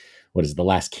what is it, the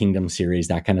Last Kingdom series,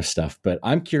 that kind of stuff. But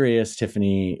I'm curious,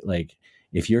 Tiffany, like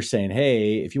if you're saying,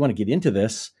 hey, if you want to get into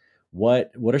this,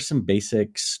 what are some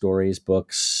basic stories,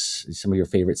 books, some of your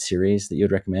favorite series that you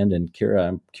would recommend? And Kira,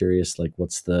 I'm curious, like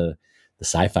what's the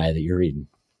sci-fi that you're reading?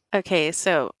 Okay,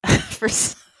 so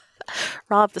first,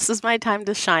 Rob, this is my time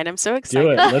to shine. I'm so excited.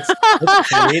 Do it. Let's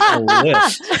create a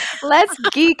list. Let's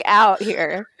geek out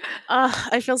here.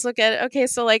 I feel so good. Okay,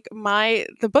 so like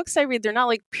the books I read, they're not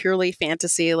like purely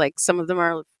fantasy. Like some of them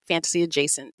are fantasy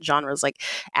adjacent genres, like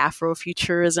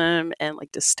Afrofuturism and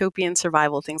like dystopian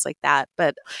survival, things like that.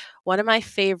 But one of my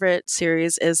favorite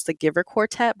series is The Giver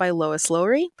Quartet by Lois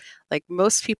Lowry. Like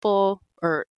most people,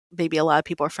 or maybe a lot of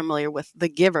people, are familiar with The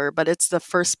Giver, but it's the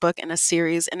first book in a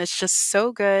series, and it's just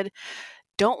so good.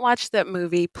 Don't watch that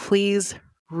movie. Please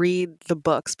read the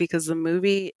books, because the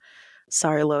movie,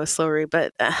 sorry, Lois Lowry,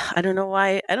 but I don't know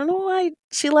why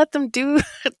she let them do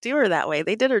her that way.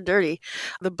 They did her dirty.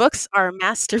 The books are a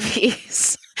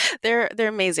masterpiece. They're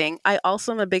amazing. I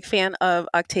also am a big fan of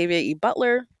Octavia E.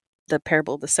 Butler. The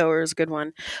Parable of the Sower is a good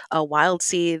one. Wild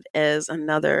Seed is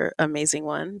another amazing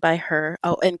one by her.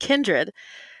 Oh, and Kindred.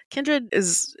 Kindred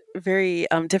is very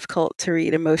difficult to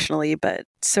read emotionally, but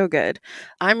so good.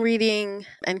 I'm reading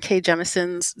N.K.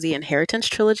 Jemisin's The Inheritance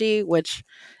trilogy, which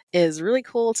is really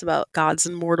cool. It's about gods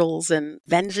and mortals and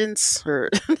vengeance,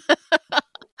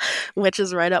 which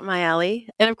is right up my alley.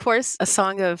 And of course, A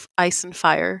Song of Ice and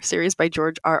Fire series by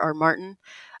George R.R. Martin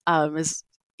is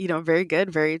very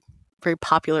good, very, very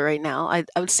popular right now. I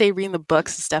would say reading the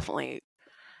books is definitely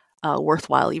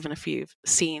worthwhile, even if you've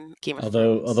seen Game of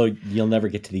Thrones. Although you'll never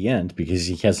get to the end because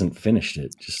he hasn't finished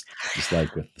it, just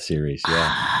like with the series.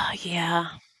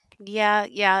 Yeah.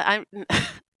 I'm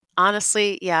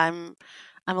honestly, I'm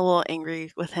a little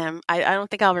angry with him. I don't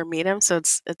think I'll ever meet him, so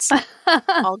it's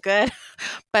all good.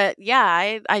 But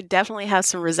yeah, I definitely have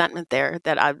some resentment there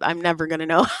that I'm never going to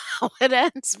know how it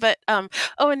ends. But and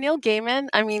Neil Gaiman,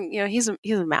 I mean, he's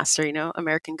a master.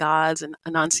 American Gods and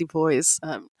Anansi Boys,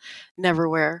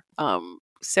 Neverwhere.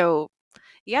 So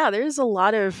yeah, there's a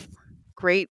lot of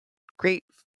great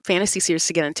fantasy series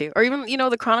to get into, or even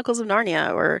the Chronicles of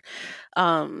Narnia, or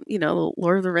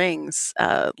Lord of the Rings,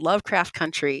 Lovecraft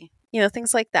Country.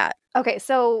 Things like that. Okay,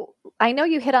 so I know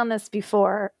you hit on this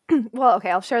before. Well,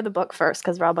 okay, I'll share the book first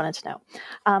because Rob wanted to know.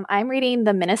 I'm reading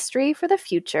The Ministry for the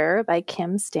Future by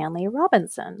Kim Stanley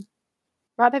Robinson.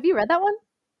 Rob, have you read that one?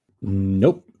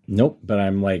 Nope. But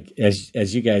I'm like,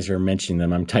 as you guys are mentioning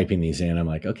them, I'm typing these in. I'm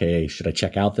like, okay, should I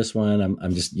check out this one?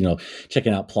 I'm just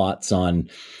checking out plots on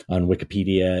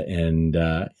Wikipedia,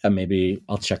 and maybe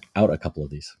I'll check out a couple of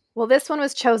these. Well, this one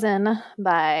was chosen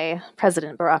by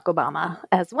President Barack Obama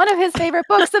as one of his favorite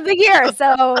books of the year.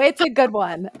 So it's a good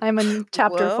one. I'm in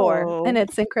chapter 4 Whoa. and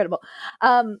it's incredible.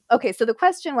 Okay, so the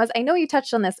question was, I know you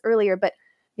touched on this earlier, but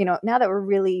now that we're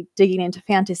really digging into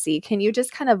fantasy, can you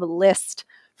just kind of list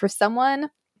for someone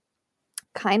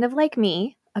kind of like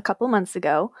me a couple months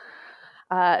ago,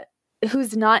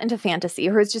 who's not into fantasy,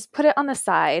 or who's just put it on the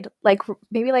side,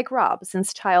 maybe like Rob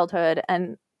since childhood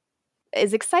and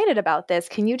is excited about this?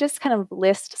 Can you just kind of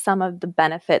list some of the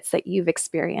benefits that you've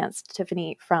experienced,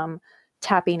 Tiffany, from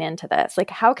tapping into this? Like,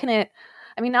 how can it,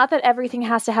 not that everything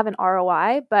has to have an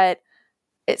ROI, but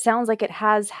it sounds like it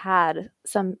has had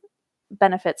some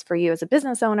benefits for you as a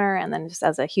business owner and then just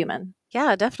as a human.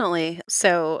 Yeah, definitely.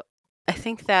 So I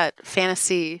think that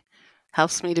fantasy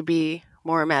helps me to be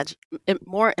more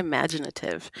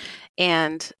imaginative,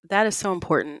 and that is so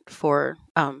important for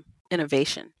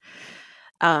innovation.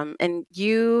 And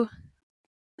you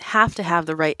have to have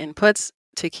the right inputs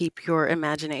to keep your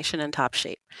imagination in top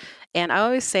shape. And I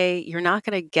always say you're not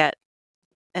going to get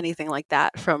anything like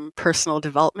that from personal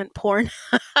development porn.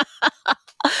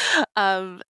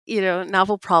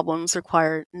 Novel problems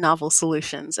require novel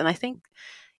solutions, and I think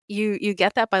you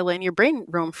get that by letting your brain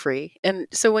roam free. And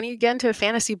so when you get into a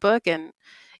fantasy book and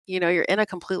you're in a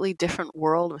completely different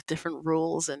world with different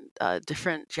rules and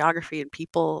different geography and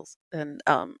people and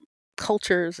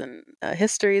cultures and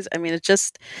histories,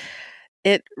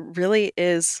 it really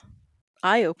is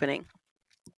eye-opening.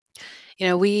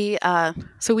 We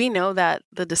know that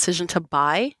the decision to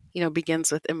buy begins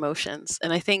with emotions,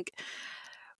 and I think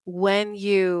when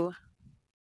you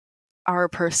are a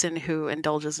person who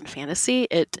indulges in fantasy,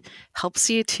 it helps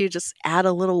you to just add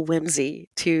a little whimsy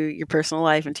to your personal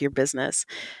life and to your business.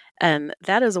 And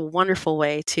that is a wonderful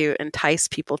way to entice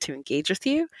people to engage with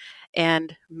you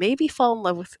and maybe fall in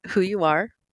love with who you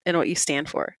are and what you stand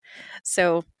for.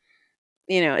 So,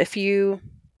 if you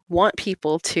want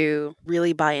people to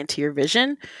really buy into your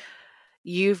vision,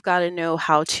 you've got to know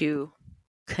how to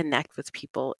connect with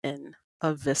people in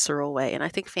a visceral way. And I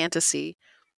think fantasy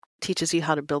teaches you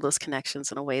how to build those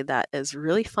connections in a way that is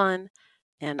really fun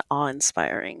and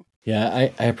awe-inspiring. Yeah,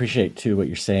 I appreciate too what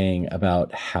you're saying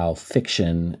about how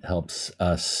fiction helps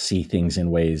us see things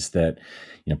in ways that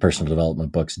personal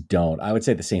development books don't. I would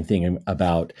say the same thing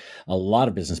about a lot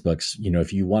of business books.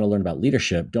 If you want to learn about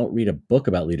leadership, don't read a book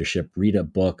about leadership. Read a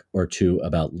book or two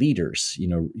about leaders.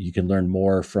 You can learn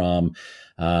more from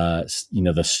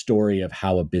the story of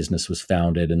how a business was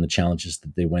founded and the challenges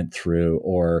that they went through,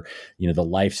 or the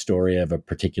life story of a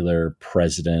particular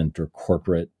president or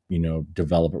corporate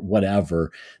developer,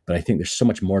 whatever. But I think there's so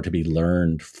much more to be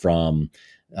learned from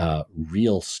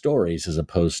real stories, as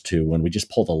opposed to when we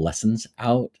just pull the lessons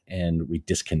out and we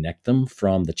disconnect them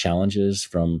from the challenges,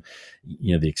 from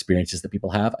the experiences that people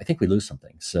have. I think we lose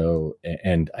something. So,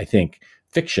 and I think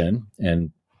fiction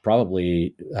and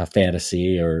probably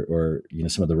fantasy or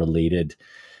some of the related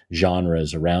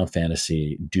genres around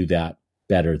fantasy do that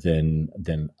better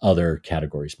than other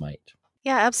categories might.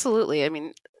 Yeah, absolutely.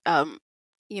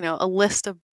 A list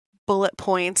of bullet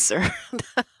points or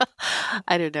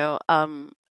I don't know,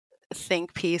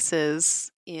 think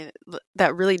pieces,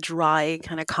 that really dry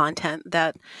kind of content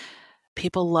that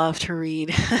people love to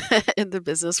read in the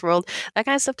business world. That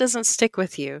kind of stuff doesn't stick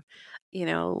with you.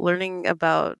 Learning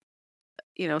about,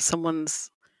 someone's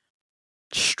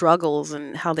struggles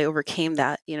and how they overcame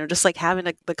that, just like having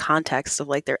the context of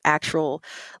like their actual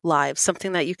lives,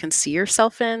 something that you can see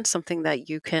yourself in, something that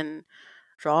you can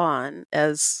draw on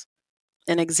as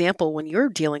an example when you're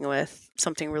dealing with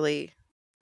something really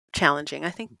challenging. I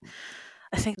think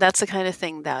that's the kind of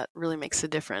thing that really makes a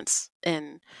difference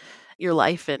in your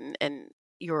life and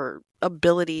your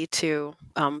ability to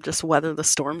just weather the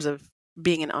storms of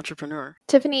being an entrepreneur.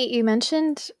 Tiffany, you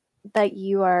mentioned that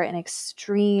you are an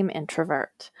extreme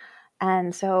introvert.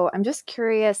 And so I'm just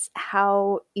curious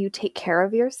how you take care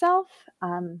of yourself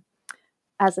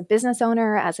as a business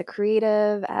owner, as a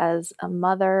creative, as a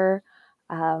mother,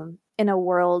 in a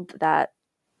world that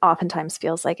oftentimes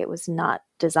feels like it was not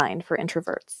designed for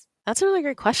introverts. That's a really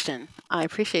great question. I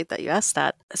appreciate that you asked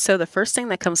that. So the first thing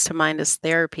that comes to mind is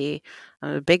therapy.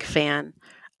 I'm a big fan.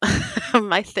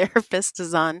 My therapist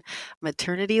is on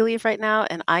maternity leave right now,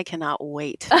 and I cannot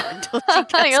wait until she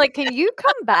gets You're like, can you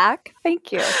come back?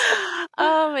 Thank you.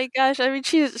 Oh my gosh.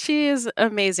 She is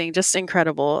amazing, just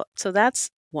incredible. So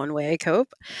that's one way I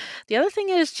cope. The other thing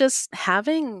is just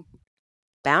having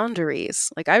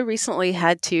boundaries. Like I recently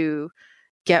had to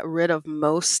get rid of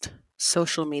most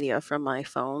social media from my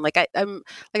phone. I'm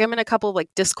in a couple of like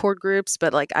Discord groups,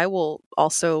 but like I will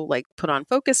also like put on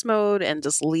focus mode and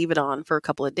just leave it on for a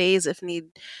couple of days if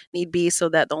need be, so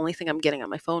that the only thing I'm getting on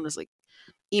my phone is like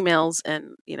emails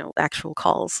and, actual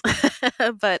calls.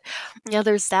 But yeah,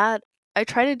 there's that. I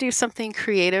try to do something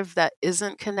creative that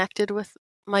isn't connected with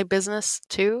my business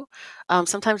too.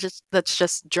 Sometimes that's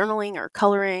just journaling or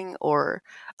coloring, or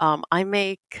I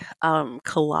make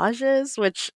collages,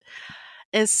 which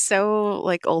is so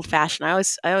like old fashioned. I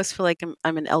always feel like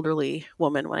I'm an elderly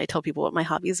woman when I tell people what my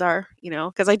hobbies are,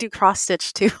 because I do cross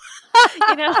stitch too.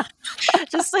 you know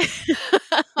just like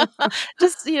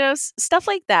just stuff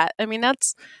like that. I mean,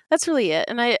 that's really it.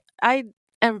 And I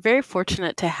am very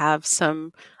fortunate to have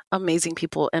some amazing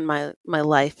people in my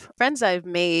life, friends I've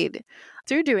made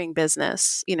through doing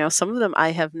business. Some of them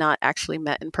I have not actually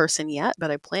met in person yet, but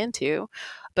I plan to.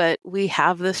 But we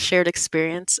have this shared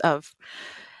experience of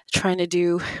trying to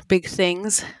do big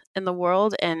things in the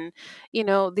world. And,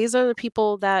 these are the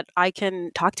people that I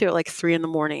can talk to at like 3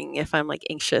 a.m. if I'm like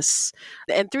anxious.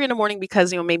 And 3 a.m.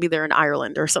 because, maybe they're in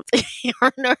Ireland or something,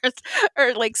 or north,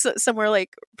 or like somewhere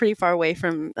like pretty far away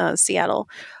from Seattle.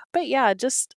 But yeah,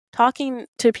 just talking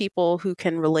to people who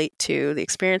can relate to the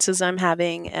experiences I'm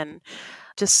having, and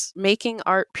just making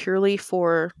art purely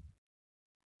for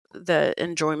the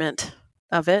enjoyment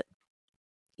of it.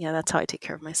 Yeah, that's how I take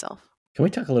care of myself. Can we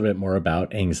talk a little bit more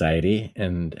about anxiety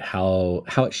and how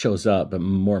it shows up, but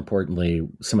more importantly,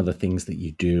 some of the things that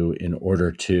you do in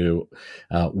order to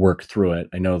work through it?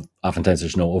 I know oftentimes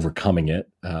there's no overcoming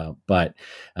it, but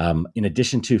in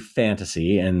addition to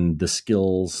fantasy and the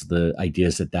skills, the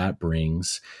ideas that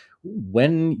brings,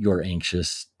 when you're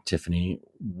anxious, Tiffany,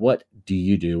 what do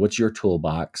you do? What's your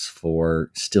toolbox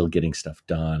for still getting stuff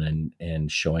done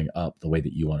and showing up the way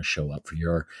that you want to show up for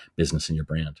your business and your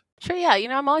brand? Sure, yeah.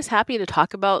 I'm always happy to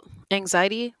talk about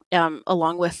anxiety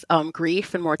along with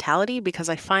grief and mortality, because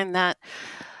I find that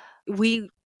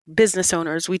we business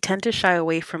owners, we tend to shy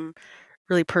away from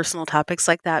really personal topics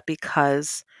like that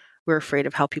because we're afraid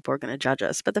of how people are going to judge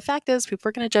us. But the fact is, people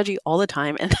are going to judge you all the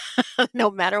time, and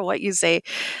no matter what you say.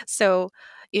 So,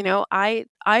 I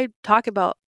talk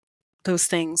about those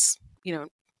things,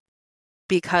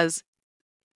 because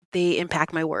they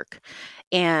impact my work.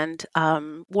 And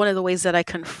one of the ways that I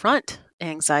confront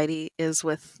anxiety is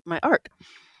with my art.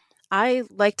 I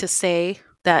like to say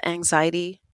that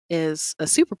anxiety is a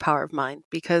superpower of mine,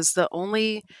 because the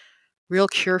only real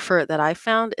cure for it that I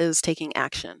found is taking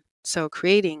action. So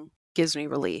creating gives me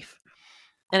relief.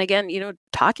 And again,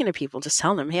 talking to people, just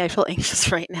telling them, hey, I feel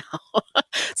anxious right now,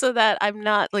 so that I'm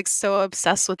not like so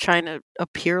obsessed with trying to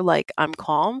appear like I'm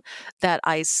calm that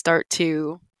I start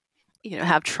to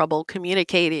have trouble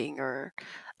communicating, or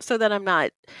so that I'm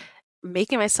not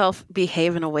making myself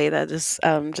behave in a way that is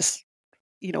just,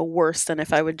 worse than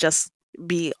if I would just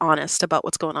be honest about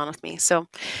what's going on with me. So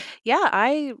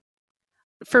yeah,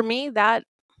 for me,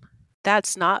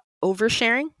 that's not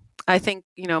oversharing. I think,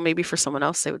 maybe for someone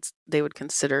else, they would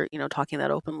consider, talking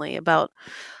that openly about,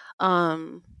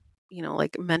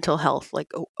 like mental health,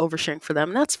 like oversharing for them.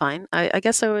 And that's fine. I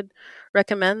guess I would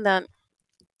recommend that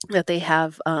they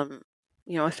have, a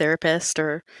therapist,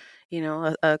 or,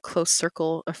 a close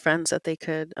circle of friends that they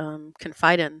could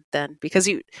confide in then, because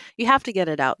you have to get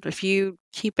it out. If you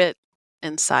keep it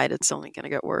inside, it's only going to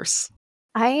get worse.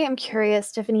 I am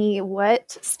curious, Tiffany,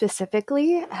 what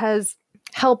specifically has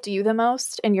helped you the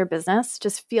most in your business?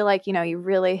 Just feel like, you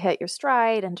really hit your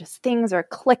stride and just things are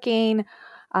clicking.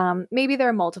 Maybe there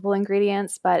are multiple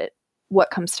ingredients, but what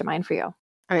comes to mind for you? All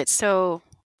right. So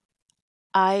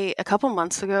a couple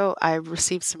months ago, I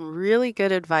received some really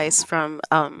good advice from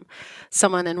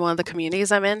someone in one of the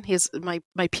communities I'm in. He's my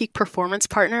peak performance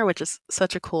partner, which is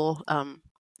such a cool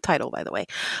title, by the way.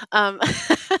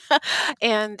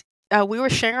 And we were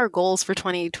sharing our goals for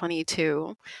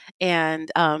 2022, and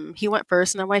he went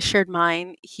first, and then when I shared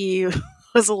mine, he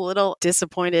was a little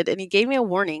disappointed, and he gave me a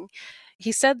warning.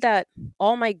 He said that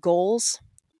all my goals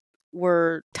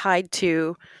were tied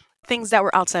to things that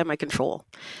were outside my control.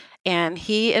 And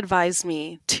he advised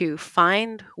me to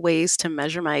find ways to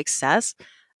measure my success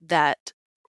that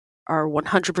are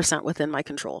 100% within my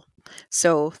control.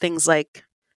 So things like,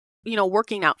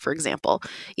 working out, for example,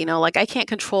 like I can't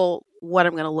control what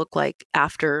I'm going to look like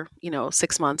after,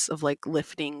 6 months of like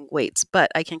lifting weights,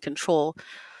 but I can control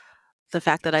the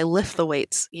fact that I lift the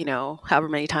weights, however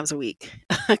many times a week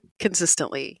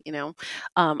consistently.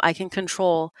 I can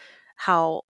control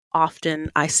how often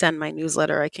I send my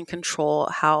newsletter. I can control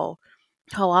how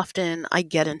often I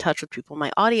get in touch with people in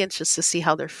my audience, just to see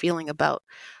how they're feeling about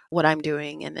what I'm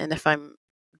doing, and if I'm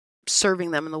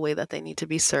serving them in the way that they need to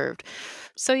be served.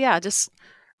 So yeah, just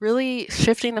really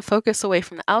shifting the focus away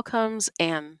from the outcomes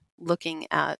and looking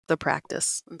at the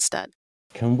practice instead.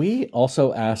 Can we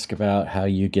also ask about how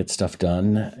you get stuff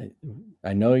done?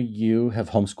 I know you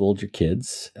have homeschooled your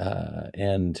kids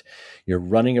and you're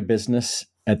running a business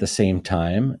at the same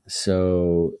time.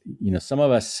 So, some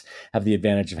of us have the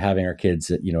advantage of having our kids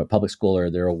at public school,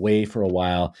 or they're away for a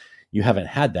while. You haven't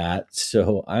had that.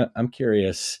 So I'm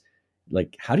curious,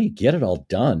 like, how do you get it all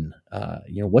done?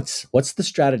 What's the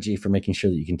strategy for making sure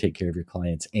that you can take care of your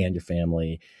clients and your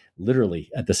family literally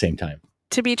at the same time?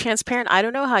 To be transparent, I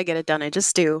don't know how I get it done. I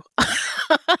just do.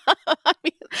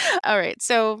 All right.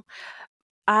 So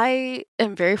I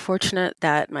am very fortunate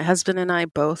that my husband and I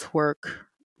both work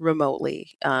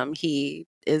remotely.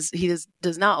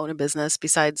 Does not own a business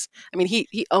besides,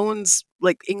 he owns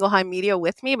like Ingle Media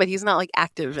with me, but he's not like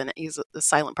active in it. He's a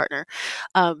silent partner.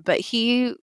 But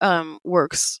he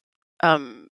works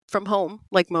from home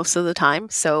like most of the time.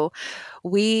 So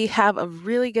we have a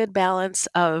really good balance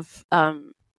of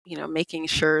making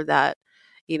sure that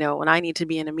when I need to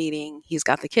be in a meeting, he's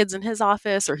got the kids in his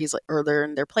office, or they're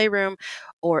in their playroom,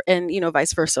 and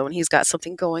vice versa. When he's got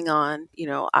something going on,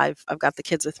 I've got the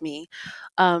kids with me.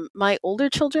 My older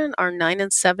children are 9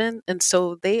 and 7, and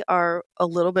so they are a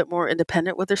little bit more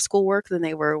independent with their schoolwork than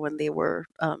they were when they were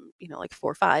like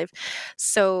 4 or 5.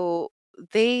 So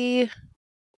they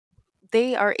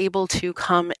are able to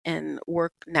come and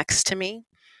work next to me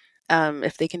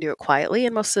if they can do it quietly,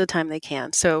 and most of the time they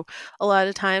can. So a lot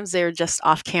of times they're just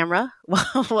off camera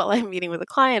while I'm meeting with a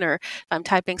client, or if I'm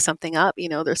typing something up,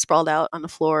 they're sprawled out on the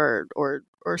floor or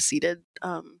seated,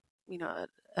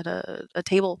 at a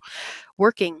table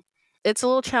working. It's a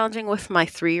little challenging with my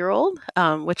 3-year-old,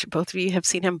 which both of you have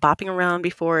seen him bopping around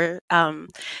before.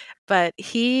 But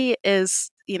he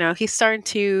is, he's starting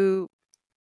to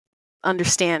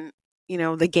understand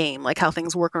the game, like how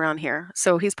things work around here.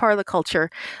 So he's part of the culture.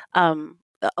 A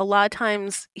lot of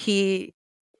times he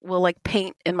will like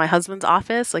paint in my husband's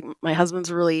office. Like my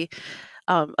husband's really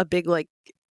a big like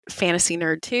fantasy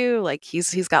nerd too. Like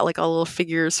he's got like all little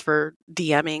figures for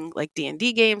DMing like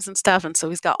D&D games and stuff. And so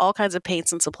he's got all kinds of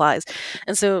paints and supplies.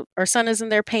 And so our son is in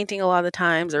there painting a lot of the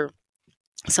times, or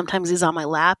sometimes he's on my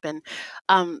lap. And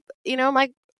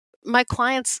my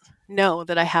clients know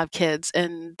that I have kids,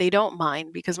 and they don't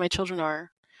mind because my children are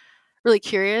really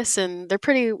curious and they're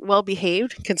pretty well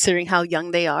behaved considering how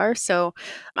young they are. So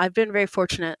I've been very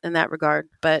fortunate in that regard.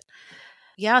 But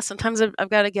yeah, sometimes I've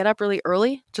got to get up really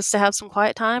early just to have some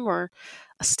quiet time, or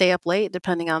stay up late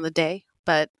depending on the day.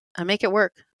 But I make it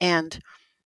work. And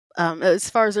as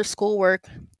far as their schoolwork,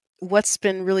 what's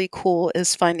been really cool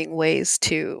is finding ways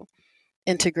to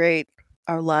integrate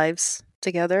our lives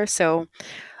together. So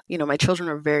my children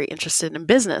are very interested in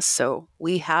business. So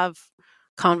we have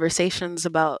conversations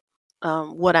about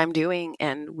what I'm doing,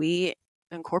 and we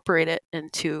incorporate it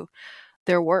into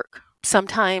their work.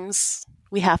 Sometimes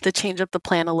we have to change up the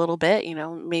plan a little bit,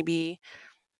 maybe,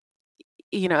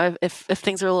 if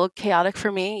things are a little chaotic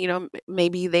for me,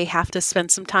 maybe they have to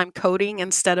spend some time coding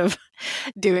instead of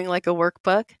doing like a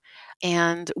workbook.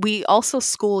 And we also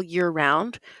school year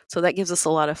round, so that gives us a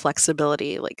lot of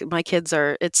flexibility. Like my kids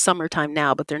it's summertime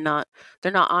now, but they're not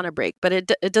on a break, but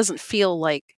it doesn't feel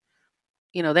like,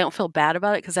 they don't feel bad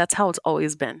about it, because that's how it's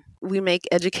always been. We make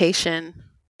education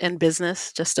and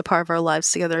business just a part of our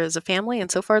lives together as a family, and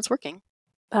so far it's working.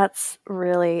 That's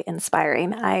really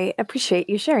inspiring. I appreciate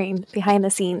you sharing behind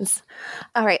the scenes.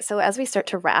 All right, so as we start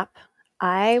to wrap,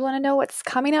 I want to know what's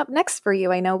coming up next for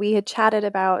you. I know we had chatted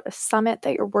about a summit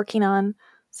that you're working on.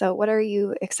 So what are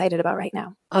you excited about right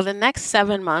now? Well, the next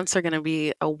 7 months are going to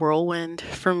be a whirlwind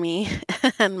for me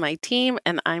and my team,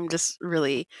 and I'm just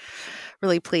really,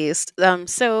 really pleased. You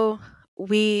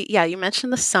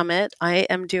mentioned the summit. I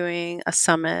am doing a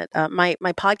summit. My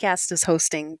podcast is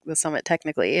hosting the summit.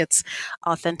 Technically, it's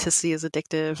Authenticity is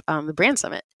Addictive, the brand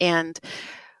summit, and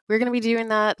we're going to be doing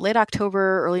that late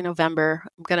October, early November.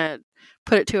 I'm going to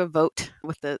put it to a vote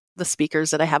with the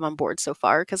speakers that I have on board so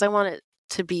far, because I want it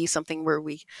to be something where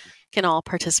we can all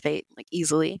participate like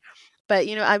easily. But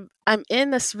I'm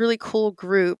in this really cool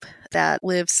group that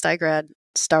Liv Steigrad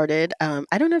started.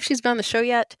 I don't know if she's been on the show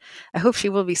yet. I hope she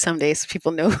will be someday, so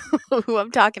people know who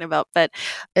I'm talking about. But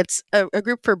it's a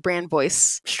group for brand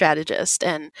voice strategists,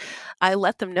 and I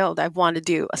let them know that I want to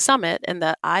do a summit, and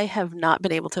that I have not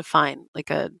been able to find like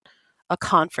a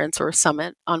conference or a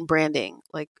summit on branding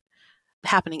like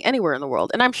happening anywhere in the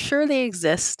world. And I'm sure they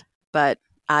exist, but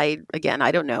I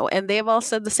don't know. And they've all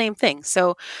said the same thing.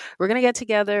 So we're going to get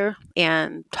together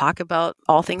and talk about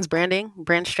all things branding,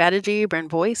 brand strategy, brand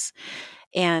voice.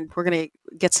 And we're going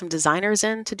to get some designers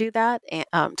in to do that,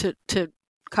 and to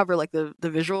cover like the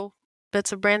visual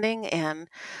bits of branding, and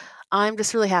I'm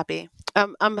just really happy.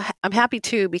 I'm happy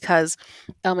too because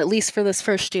at least for this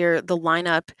first year, the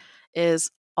lineup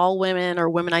is all women or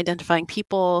women identifying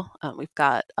people. We've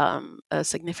got a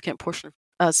significant portion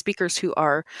of speakers who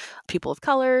are people of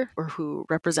color or who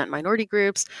represent minority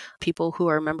groups, people who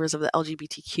are members of the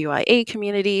LGBTQIA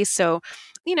community. So,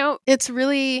 it's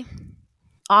really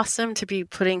awesome to be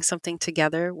putting something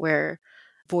together where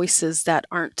voices that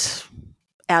aren't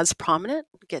as prominent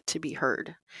get to be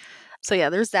heard. So yeah,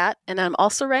 there's that. And I'm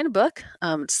also writing a book.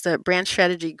 It's the Brand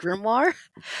Strategy Grimoire.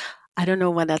 I don't know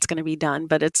when that's going to be done,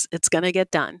 but it's going to get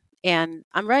done. And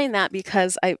I'm writing that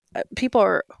because people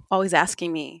are always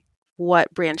asking me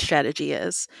what brand strategy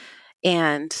is.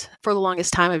 And for the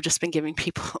longest time, I've just been giving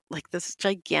people like this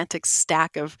gigantic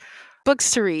stack of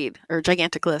books to read, or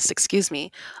gigantic list, excuse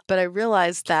me. But I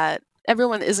realized that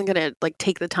everyone isn't going to like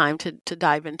take the time to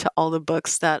dive into all the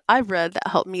books that I've read that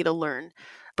helped me to learn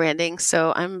branding.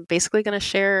 So I'm basically going to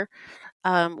share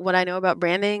what I know about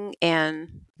branding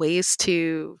and ways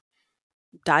to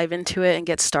dive into it and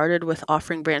get started with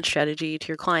offering brand strategy to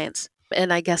your clients.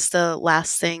 And I guess the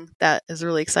last thing that is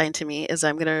really exciting to me is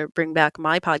I'm going to bring back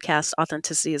my podcast,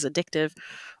 Authenticity is Addictive.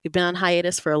 We've been on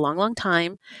hiatus for a long, long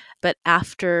time, but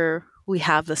after we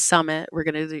have the summit, we're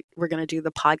going to do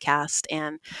the podcast,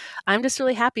 and I'm just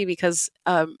really happy because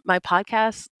my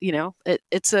podcast,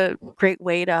 it's a great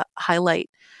way to highlight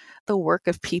the work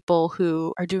of people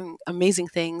who are doing amazing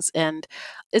things, and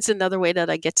it's another way that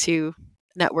I get to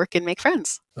network and make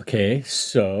friends. Okay,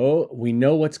 so we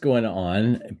know what's going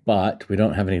on, but we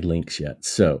don't have any links yet.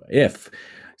 So if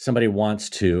somebody wants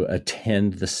to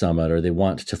attend the summit, or they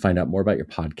want to find out more about your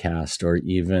podcast, or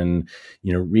even,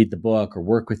 read the book or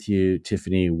work with you,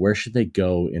 Tiffany, where should they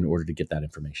go in order to get that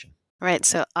information? All right,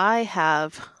 so I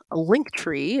have a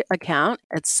Linktree account.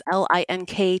 It's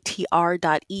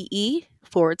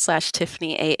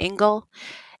linktr.ee/Tiffany A. Ingle.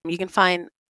 You can find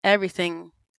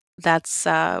everything that's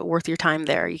worth your time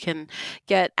there. You can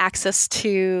get access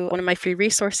to one of my free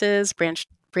resources, Brand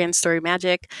Story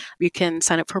Magic. You can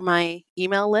sign up for my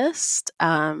email list,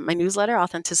 my newsletter,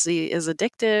 Authenticity is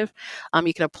Addictive.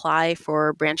 You can apply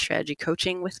for brand strategy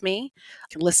coaching with me.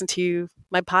 You can listen to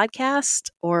my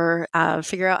podcast, or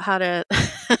figure out how to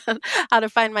how to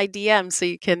find my DM so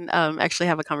you can actually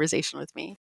have a conversation with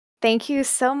me. Thank you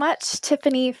so much,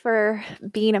 Tiffany, for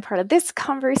being a part of this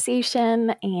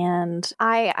conversation. And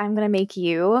I'm going to make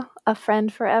you a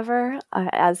friend forever,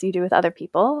 as you do with other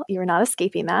people. You're not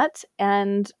escaping that.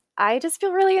 And I just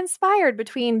feel really inspired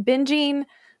between binging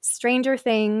Stranger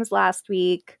Things last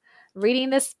week,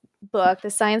 reading this book, the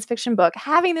science fiction book,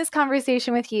 having this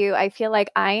conversation with you. I feel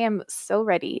like I am so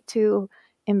ready to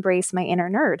embrace my inner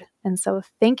nerd. And so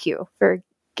thank you for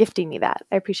gifting me that.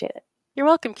 I appreciate it. You're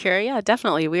welcome, Kira. Yeah,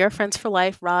 definitely. We are friends for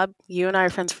life. Rob, you and I are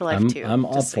friends for life too. I'm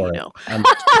up for it. I'm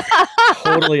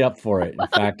totally up for it. In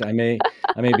fact, I may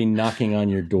be knocking on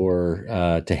your door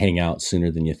to hang out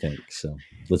sooner than you think. So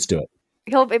let's do it.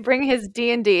 He'll bring his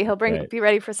D&D. He'll be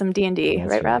ready for some D&D. That's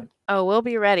right, Rob? Oh, we'll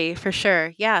be ready for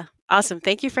sure. Yeah. Awesome.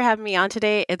 Thank you for having me on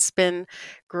today. It's been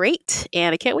great.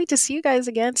 And I can't wait to see you guys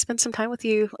again, spend some time with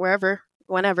you wherever,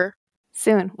 whenever.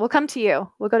 Soon. We'll come to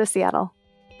you. We'll go to Seattle.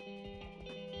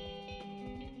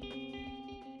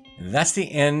 That's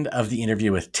the end of the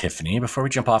interview with Tiffany. Before we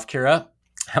jump off, Kira,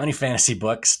 how many fantasy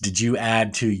books did you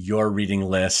add to your reading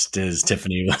list as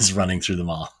Tiffany was running through them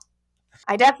all?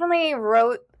 I definitely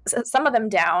wrote some of them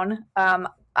down.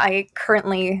 I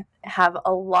currently have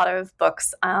a lot of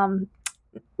books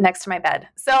next to my bed.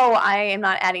 So I am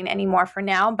not adding any more for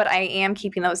now, but I am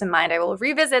keeping those in mind. I will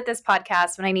revisit this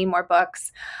podcast when I need more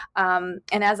books. And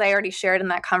as I already shared in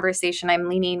that conversation, I'm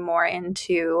leaning more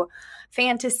into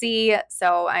fantasy.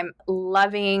 So I'm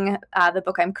loving the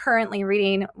book I'm currently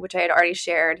reading, which I had already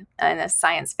shared, in a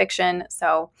science fiction.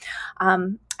 So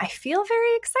I feel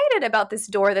very excited about this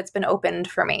door that's been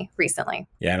opened for me recently.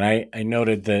 Yeah, and I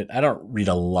noted that I don't read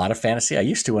a lot of fantasy. I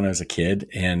used to when I was a kid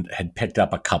and had picked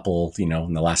up a couple,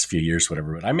 in the last few years,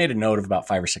 whatever. But I made a note of about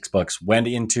 5 or 6 books, went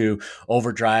into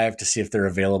Overdrive to see if they're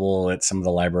available at some of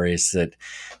the libraries that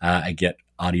I get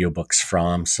audiobooks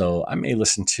from. So I may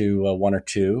listen to 1 or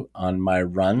 2 on my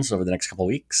runs over the next couple of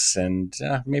weeks, and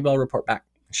maybe I'll report back.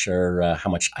 Sure, how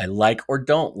much I like or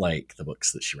don't like the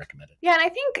books that she recommended. Yeah, and I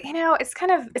think,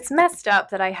 it's messed up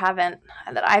that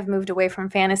I've moved away from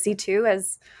fantasy too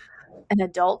as an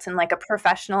adult and like a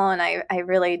professional. And I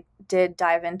really did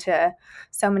dive into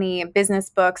so many business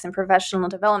books and professional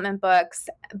development books.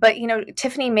 But,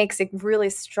 Tiffany makes a really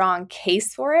strong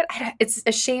case for it. It's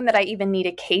a shame that I even need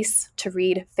a case to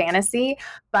read fantasy,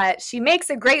 but she makes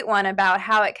a great one about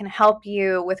how it can help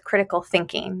you with critical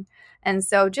thinking. And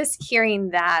so just hearing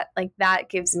that, like that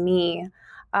gives me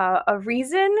a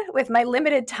reason with my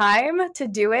limited time to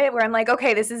do it, where I'm like,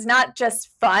 okay, this is not just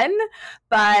fun,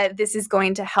 but this is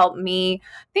going to help me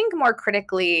think more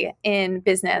critically in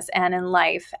business and in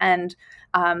life. And,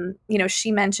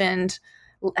 she mentioned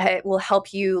it will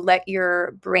help you let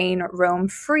your brain roam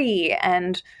free,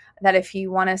 and that if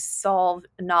you want to solve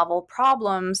novel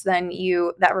problems, then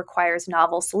that requires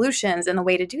novel solutions. And the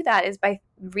way to do that is by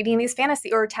reading these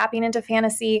fantasy or tapping into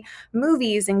fantasy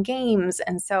movies and games.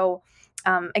 And so,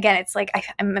 again, it's like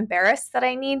I'm embarrassed that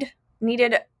I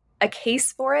needed a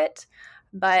case for it,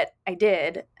 but I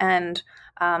did. And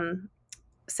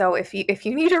so if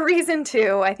you need a reason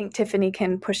to, I think Tiffany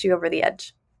can push you over the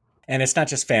edge. And it's not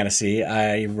just fantasy.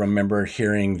 I remember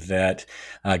hearing that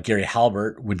Gary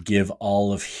Halbert would give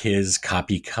all of his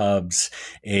copy cubs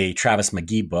a Travis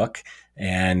McGee book.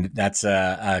 And that's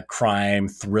a crime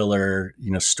thriller,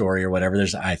 story or whatever.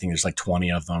 I think there's like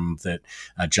 20 of them that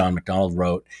John McDonald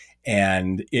wrote.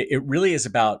 And it really is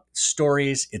about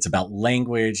stories. It's about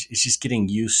language. It's just getting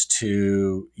used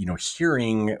to,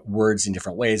 hearing words in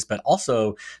different ways. But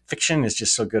also fiction is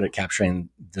just so good at capturing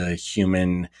the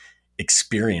human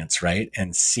experience, right?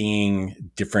 And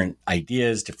seeing different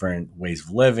ideas, different ways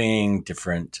of living,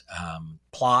 different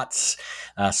plots.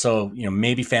 So,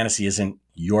 maybe fantasy isn't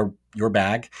your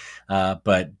bag,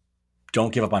 but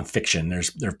don't give up on fiction.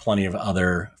 There are plenty of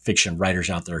other fiction writers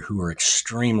out there who are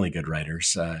extremely good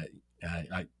writers.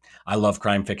 I love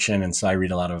crime fiction, and so I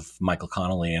read a lot of Michael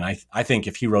Connelly. And I think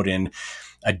if he wrote in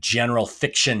a general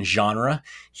fiction genre,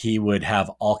 he would have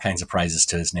all kinds of prizes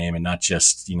to his name, and not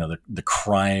just the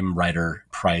crime writer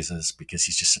prizes, because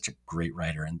he's just such a great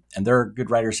writer. And there are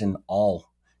good writers in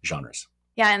all genres.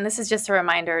 Yeah, and this is just a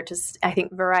reminder, I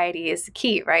think variety is the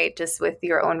key, right? Just with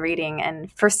your own reading. And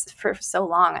for so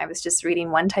long, I was just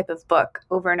reading one type of book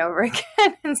over and over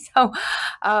again. And so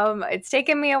it's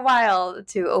taken me a while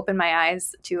to open my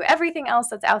eyes to everything else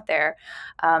that's out there.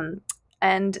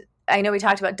 And I know we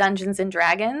talked about Dungeons and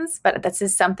Dragons, but this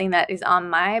is something that is on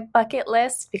my bucket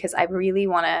list because I really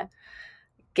want to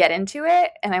get into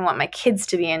it, and I want my kids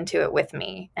to be into it with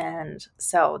me. And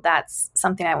so that's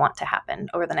something I want to happen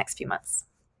over the next few months.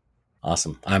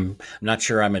 Awesome. I'm not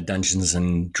sure I'm a Dungeons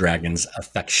and Dragons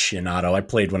aficionado. I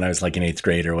played when I was like in 8th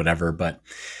grade or whatever, but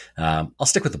I'll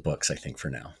stick with the books, I think, for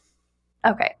now.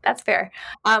 Okay, that's fair.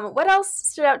 What else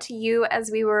stood out to you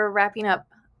as we were wrapping up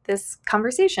this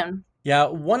conversation? Yeah,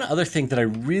 one other thing that I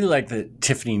really like that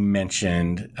Tiffany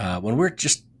mentioned when we're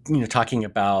just talking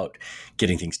about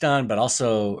getting things done, but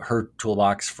also her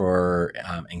toolbox for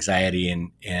anxiety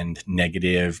and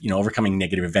negative, overcoming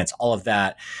negative events, all of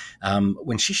that.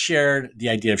 When she shared the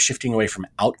idea of shifting away from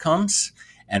outcomes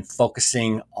and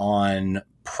focusing on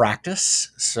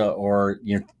practice,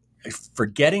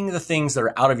 forgetting the things that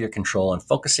are out of your control and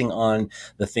focusing on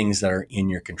the things that are in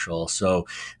your control. So,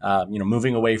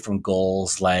 moving away from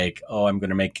goals like, oh, I'm going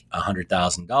to make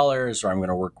 $100,000 or I'm going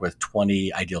to work with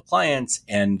 20 ideal clients.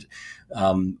 And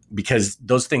because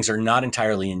those things are not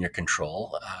entirely in your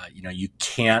control. You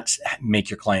can't make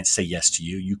your clients say yes to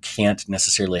you. You can't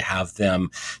necessarily have them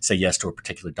say yes to a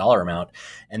particular dollar amount.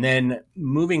 And then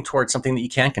moving towards something that you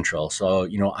can control. So,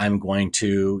 I'm going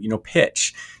to,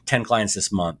 pitch 10 clients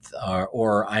this month,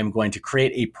 or I'm going to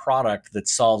create a product that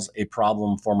solves a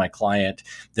problem for my client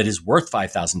that is worth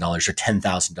 $5,000 or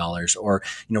 $10,000, or,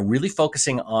 really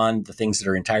focusing on the things that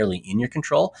are entirely in your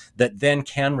control that then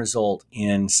can result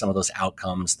in some of those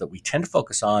outcomes that we tend to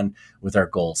focus on with our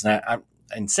goals.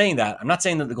 And saying that, I'm not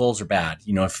saying that the goals are bad.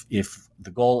 If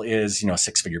the goal is, a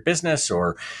 6-figure business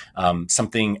or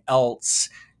something else,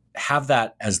 have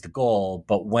that as the goal.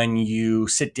 But when you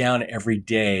sit down every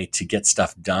day to get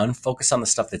stuff done, focus on the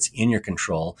stuff that's in your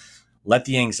control, let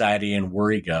the anxiety and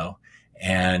worry go,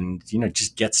 and,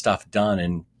 just get stuff done.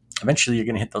 And eventually you're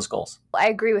going to hit those goals. I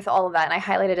agree with all of that. And I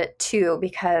highlighted it too,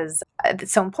 because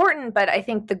it's so important, but I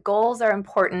think the goals are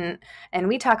important. And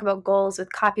we talk about goals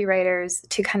with copywriters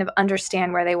to kind of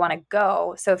understand where they want to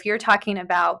go. So if you're talking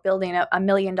about building a $1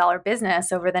 million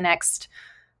business over the next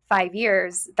 5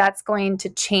 years, that's going to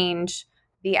change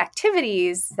the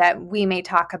activities that we may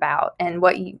talk about and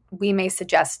what we may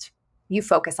suggest you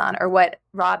focus on, or what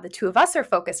Rob, the two of us, are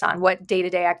focused on, what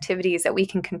day-to-day activities that we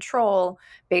can control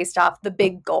based off the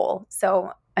big goal.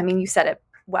 So, you said it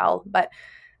well, but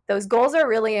those goals are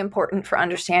really important for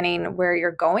understanding where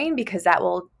you're going, because that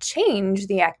will change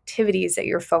the activities that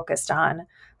you're focused on.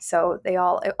 So it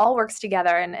all works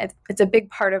together. And it's a big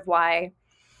part of why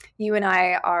you and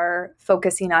I are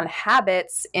focusing on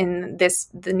habits in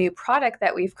the new product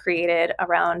that we've created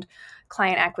around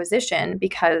client acquisition,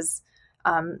 because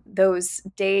those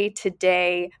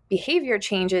day-to-day behavior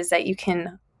changes that you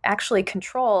can actually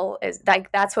control, is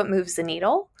like that's what moves the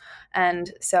needle.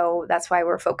 And so that's why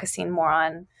we're focusing more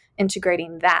on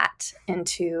integrating that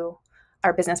into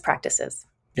our business practices.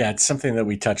 Yeah, it's something that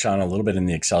we touch on a little bit in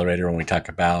the accelerator when we talk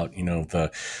about,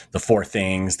 the 4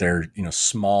 things. They're,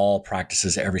 small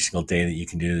practices every single day that you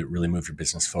can do that really move your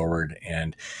business forward.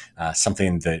 And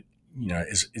something that,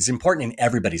 is important in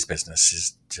everybody's business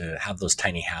is to have those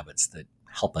tiny habits that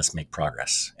help us make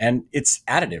progress. And it's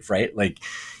additive, right? Like,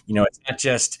 it's not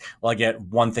just, well, I get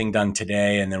one thing done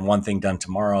today and then one thing done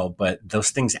tomorrow, but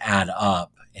those things add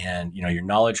up and, your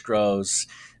knowledge grows.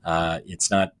 It's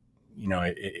not,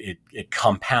 it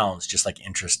compounds just like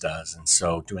interest does. And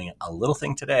so doing a little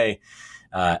thing today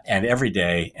and every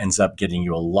day ends up getting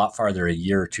you a lot farther a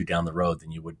year or two down the road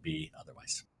than you would be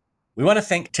otherwise. We want to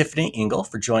thank Tiffany Ingle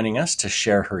for joining us to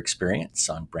share her experience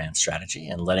on brand strategy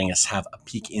and letting us have a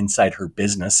peek inside her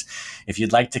business. If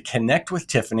you'd like to connect with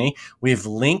Tiffany, we've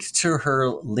linked to her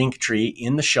link tree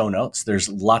in the show notes. There's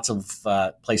lots of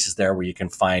places there where you can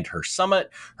find her summit,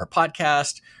 her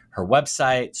podcast, her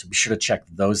website. So be sure to check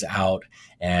those out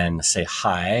and say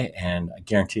hi. And I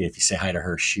guarantee if you say hi to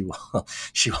her, she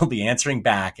will be answering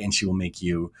back and she will make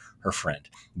you her friend.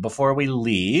 Before we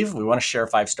leave, we want to share a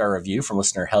 5-star review from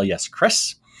listener Hell Yes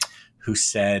Chris, who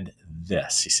said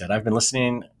this. He said, I've been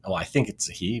listening. Oh, I think it's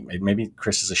a he. Maybe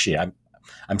Chris is a she.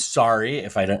 I'm sorry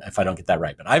if I don't get that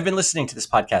right, but I've been listening to this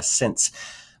podcast since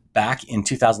back in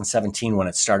 2017 when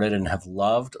it started and have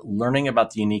loved learning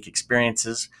about the unique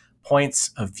experiences, points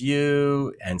of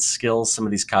view, and skills some of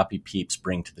these copy peeps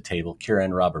bring to the table. Kira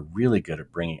and Rob are really good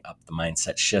at bringing up the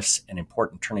mindset shifts and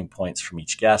important turning points from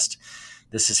each guest.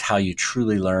 This is how you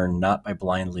truly learn, not by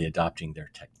blindly adopting their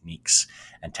techniques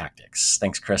and tactics.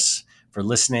 Thanks, Chris, for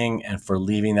listening and for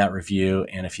leaving that review.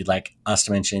 And if you'd like us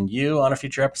to mention you on a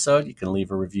future episode, you can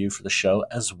leave a review for the show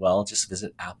as well. Just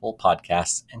visit Apple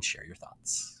Podcasts and share your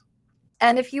thoughts.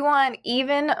 And if you want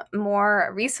even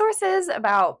more resources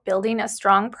about building a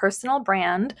strong personal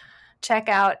brand, check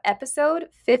out episode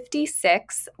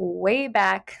 56, way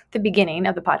back the beginning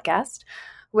of the podcast,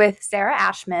 with Sarah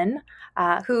Ashman,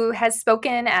 who has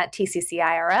spoken at TCC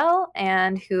IRL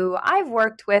and who I've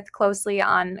worked with closely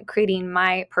on creating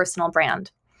my personal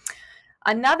brand.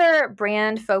 Another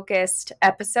brand-focused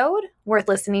episode worth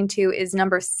listening to is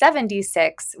number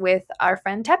 76 with our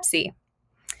friend Tepsi.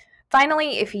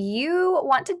 Finally, if you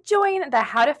want to join the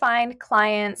How to Find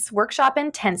Clients Workshop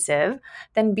Intensive,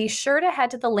 then be sure to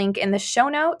head to the link in the show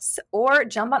notes or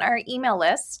jump on our email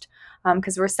list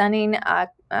because we're sending a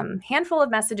handful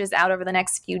of messages out over the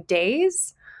next few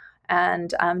days.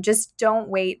 And just don't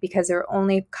wait because there are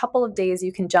only a couple of days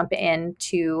you can jump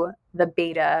into the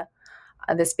beta,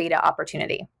 this beta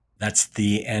opportunity. That's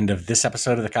the end of this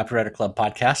episode of the Copywriter Club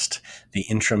podcast. The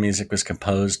intro music was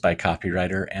composed by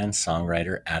copywriter and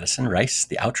songwriter Addison Rice.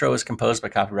 The outro was composed by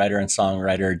copywriter and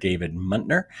songwriter David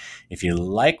Muntner. If you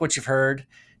like what you've heard,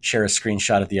 share a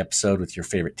screenshot of the episode with your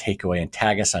favorite takeaway and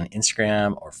tag us on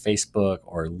Instagram or Facebook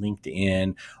or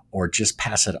LinkedIn, or just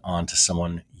pass it on to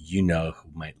someone you know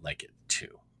who might like it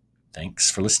too.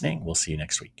 Thanks for listening. We'll see you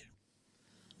next week.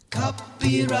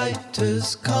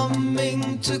 Copywriters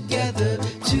coming together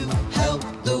to help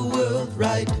the world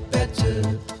write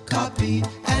better copy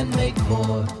and make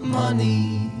more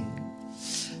money.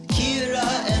 Kira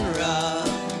and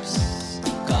Rob's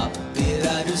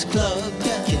Copywriters Club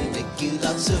can make you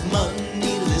lots of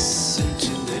money. Listen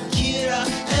to it. Kira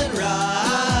and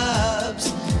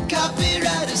Rob's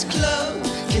Copywriters Club.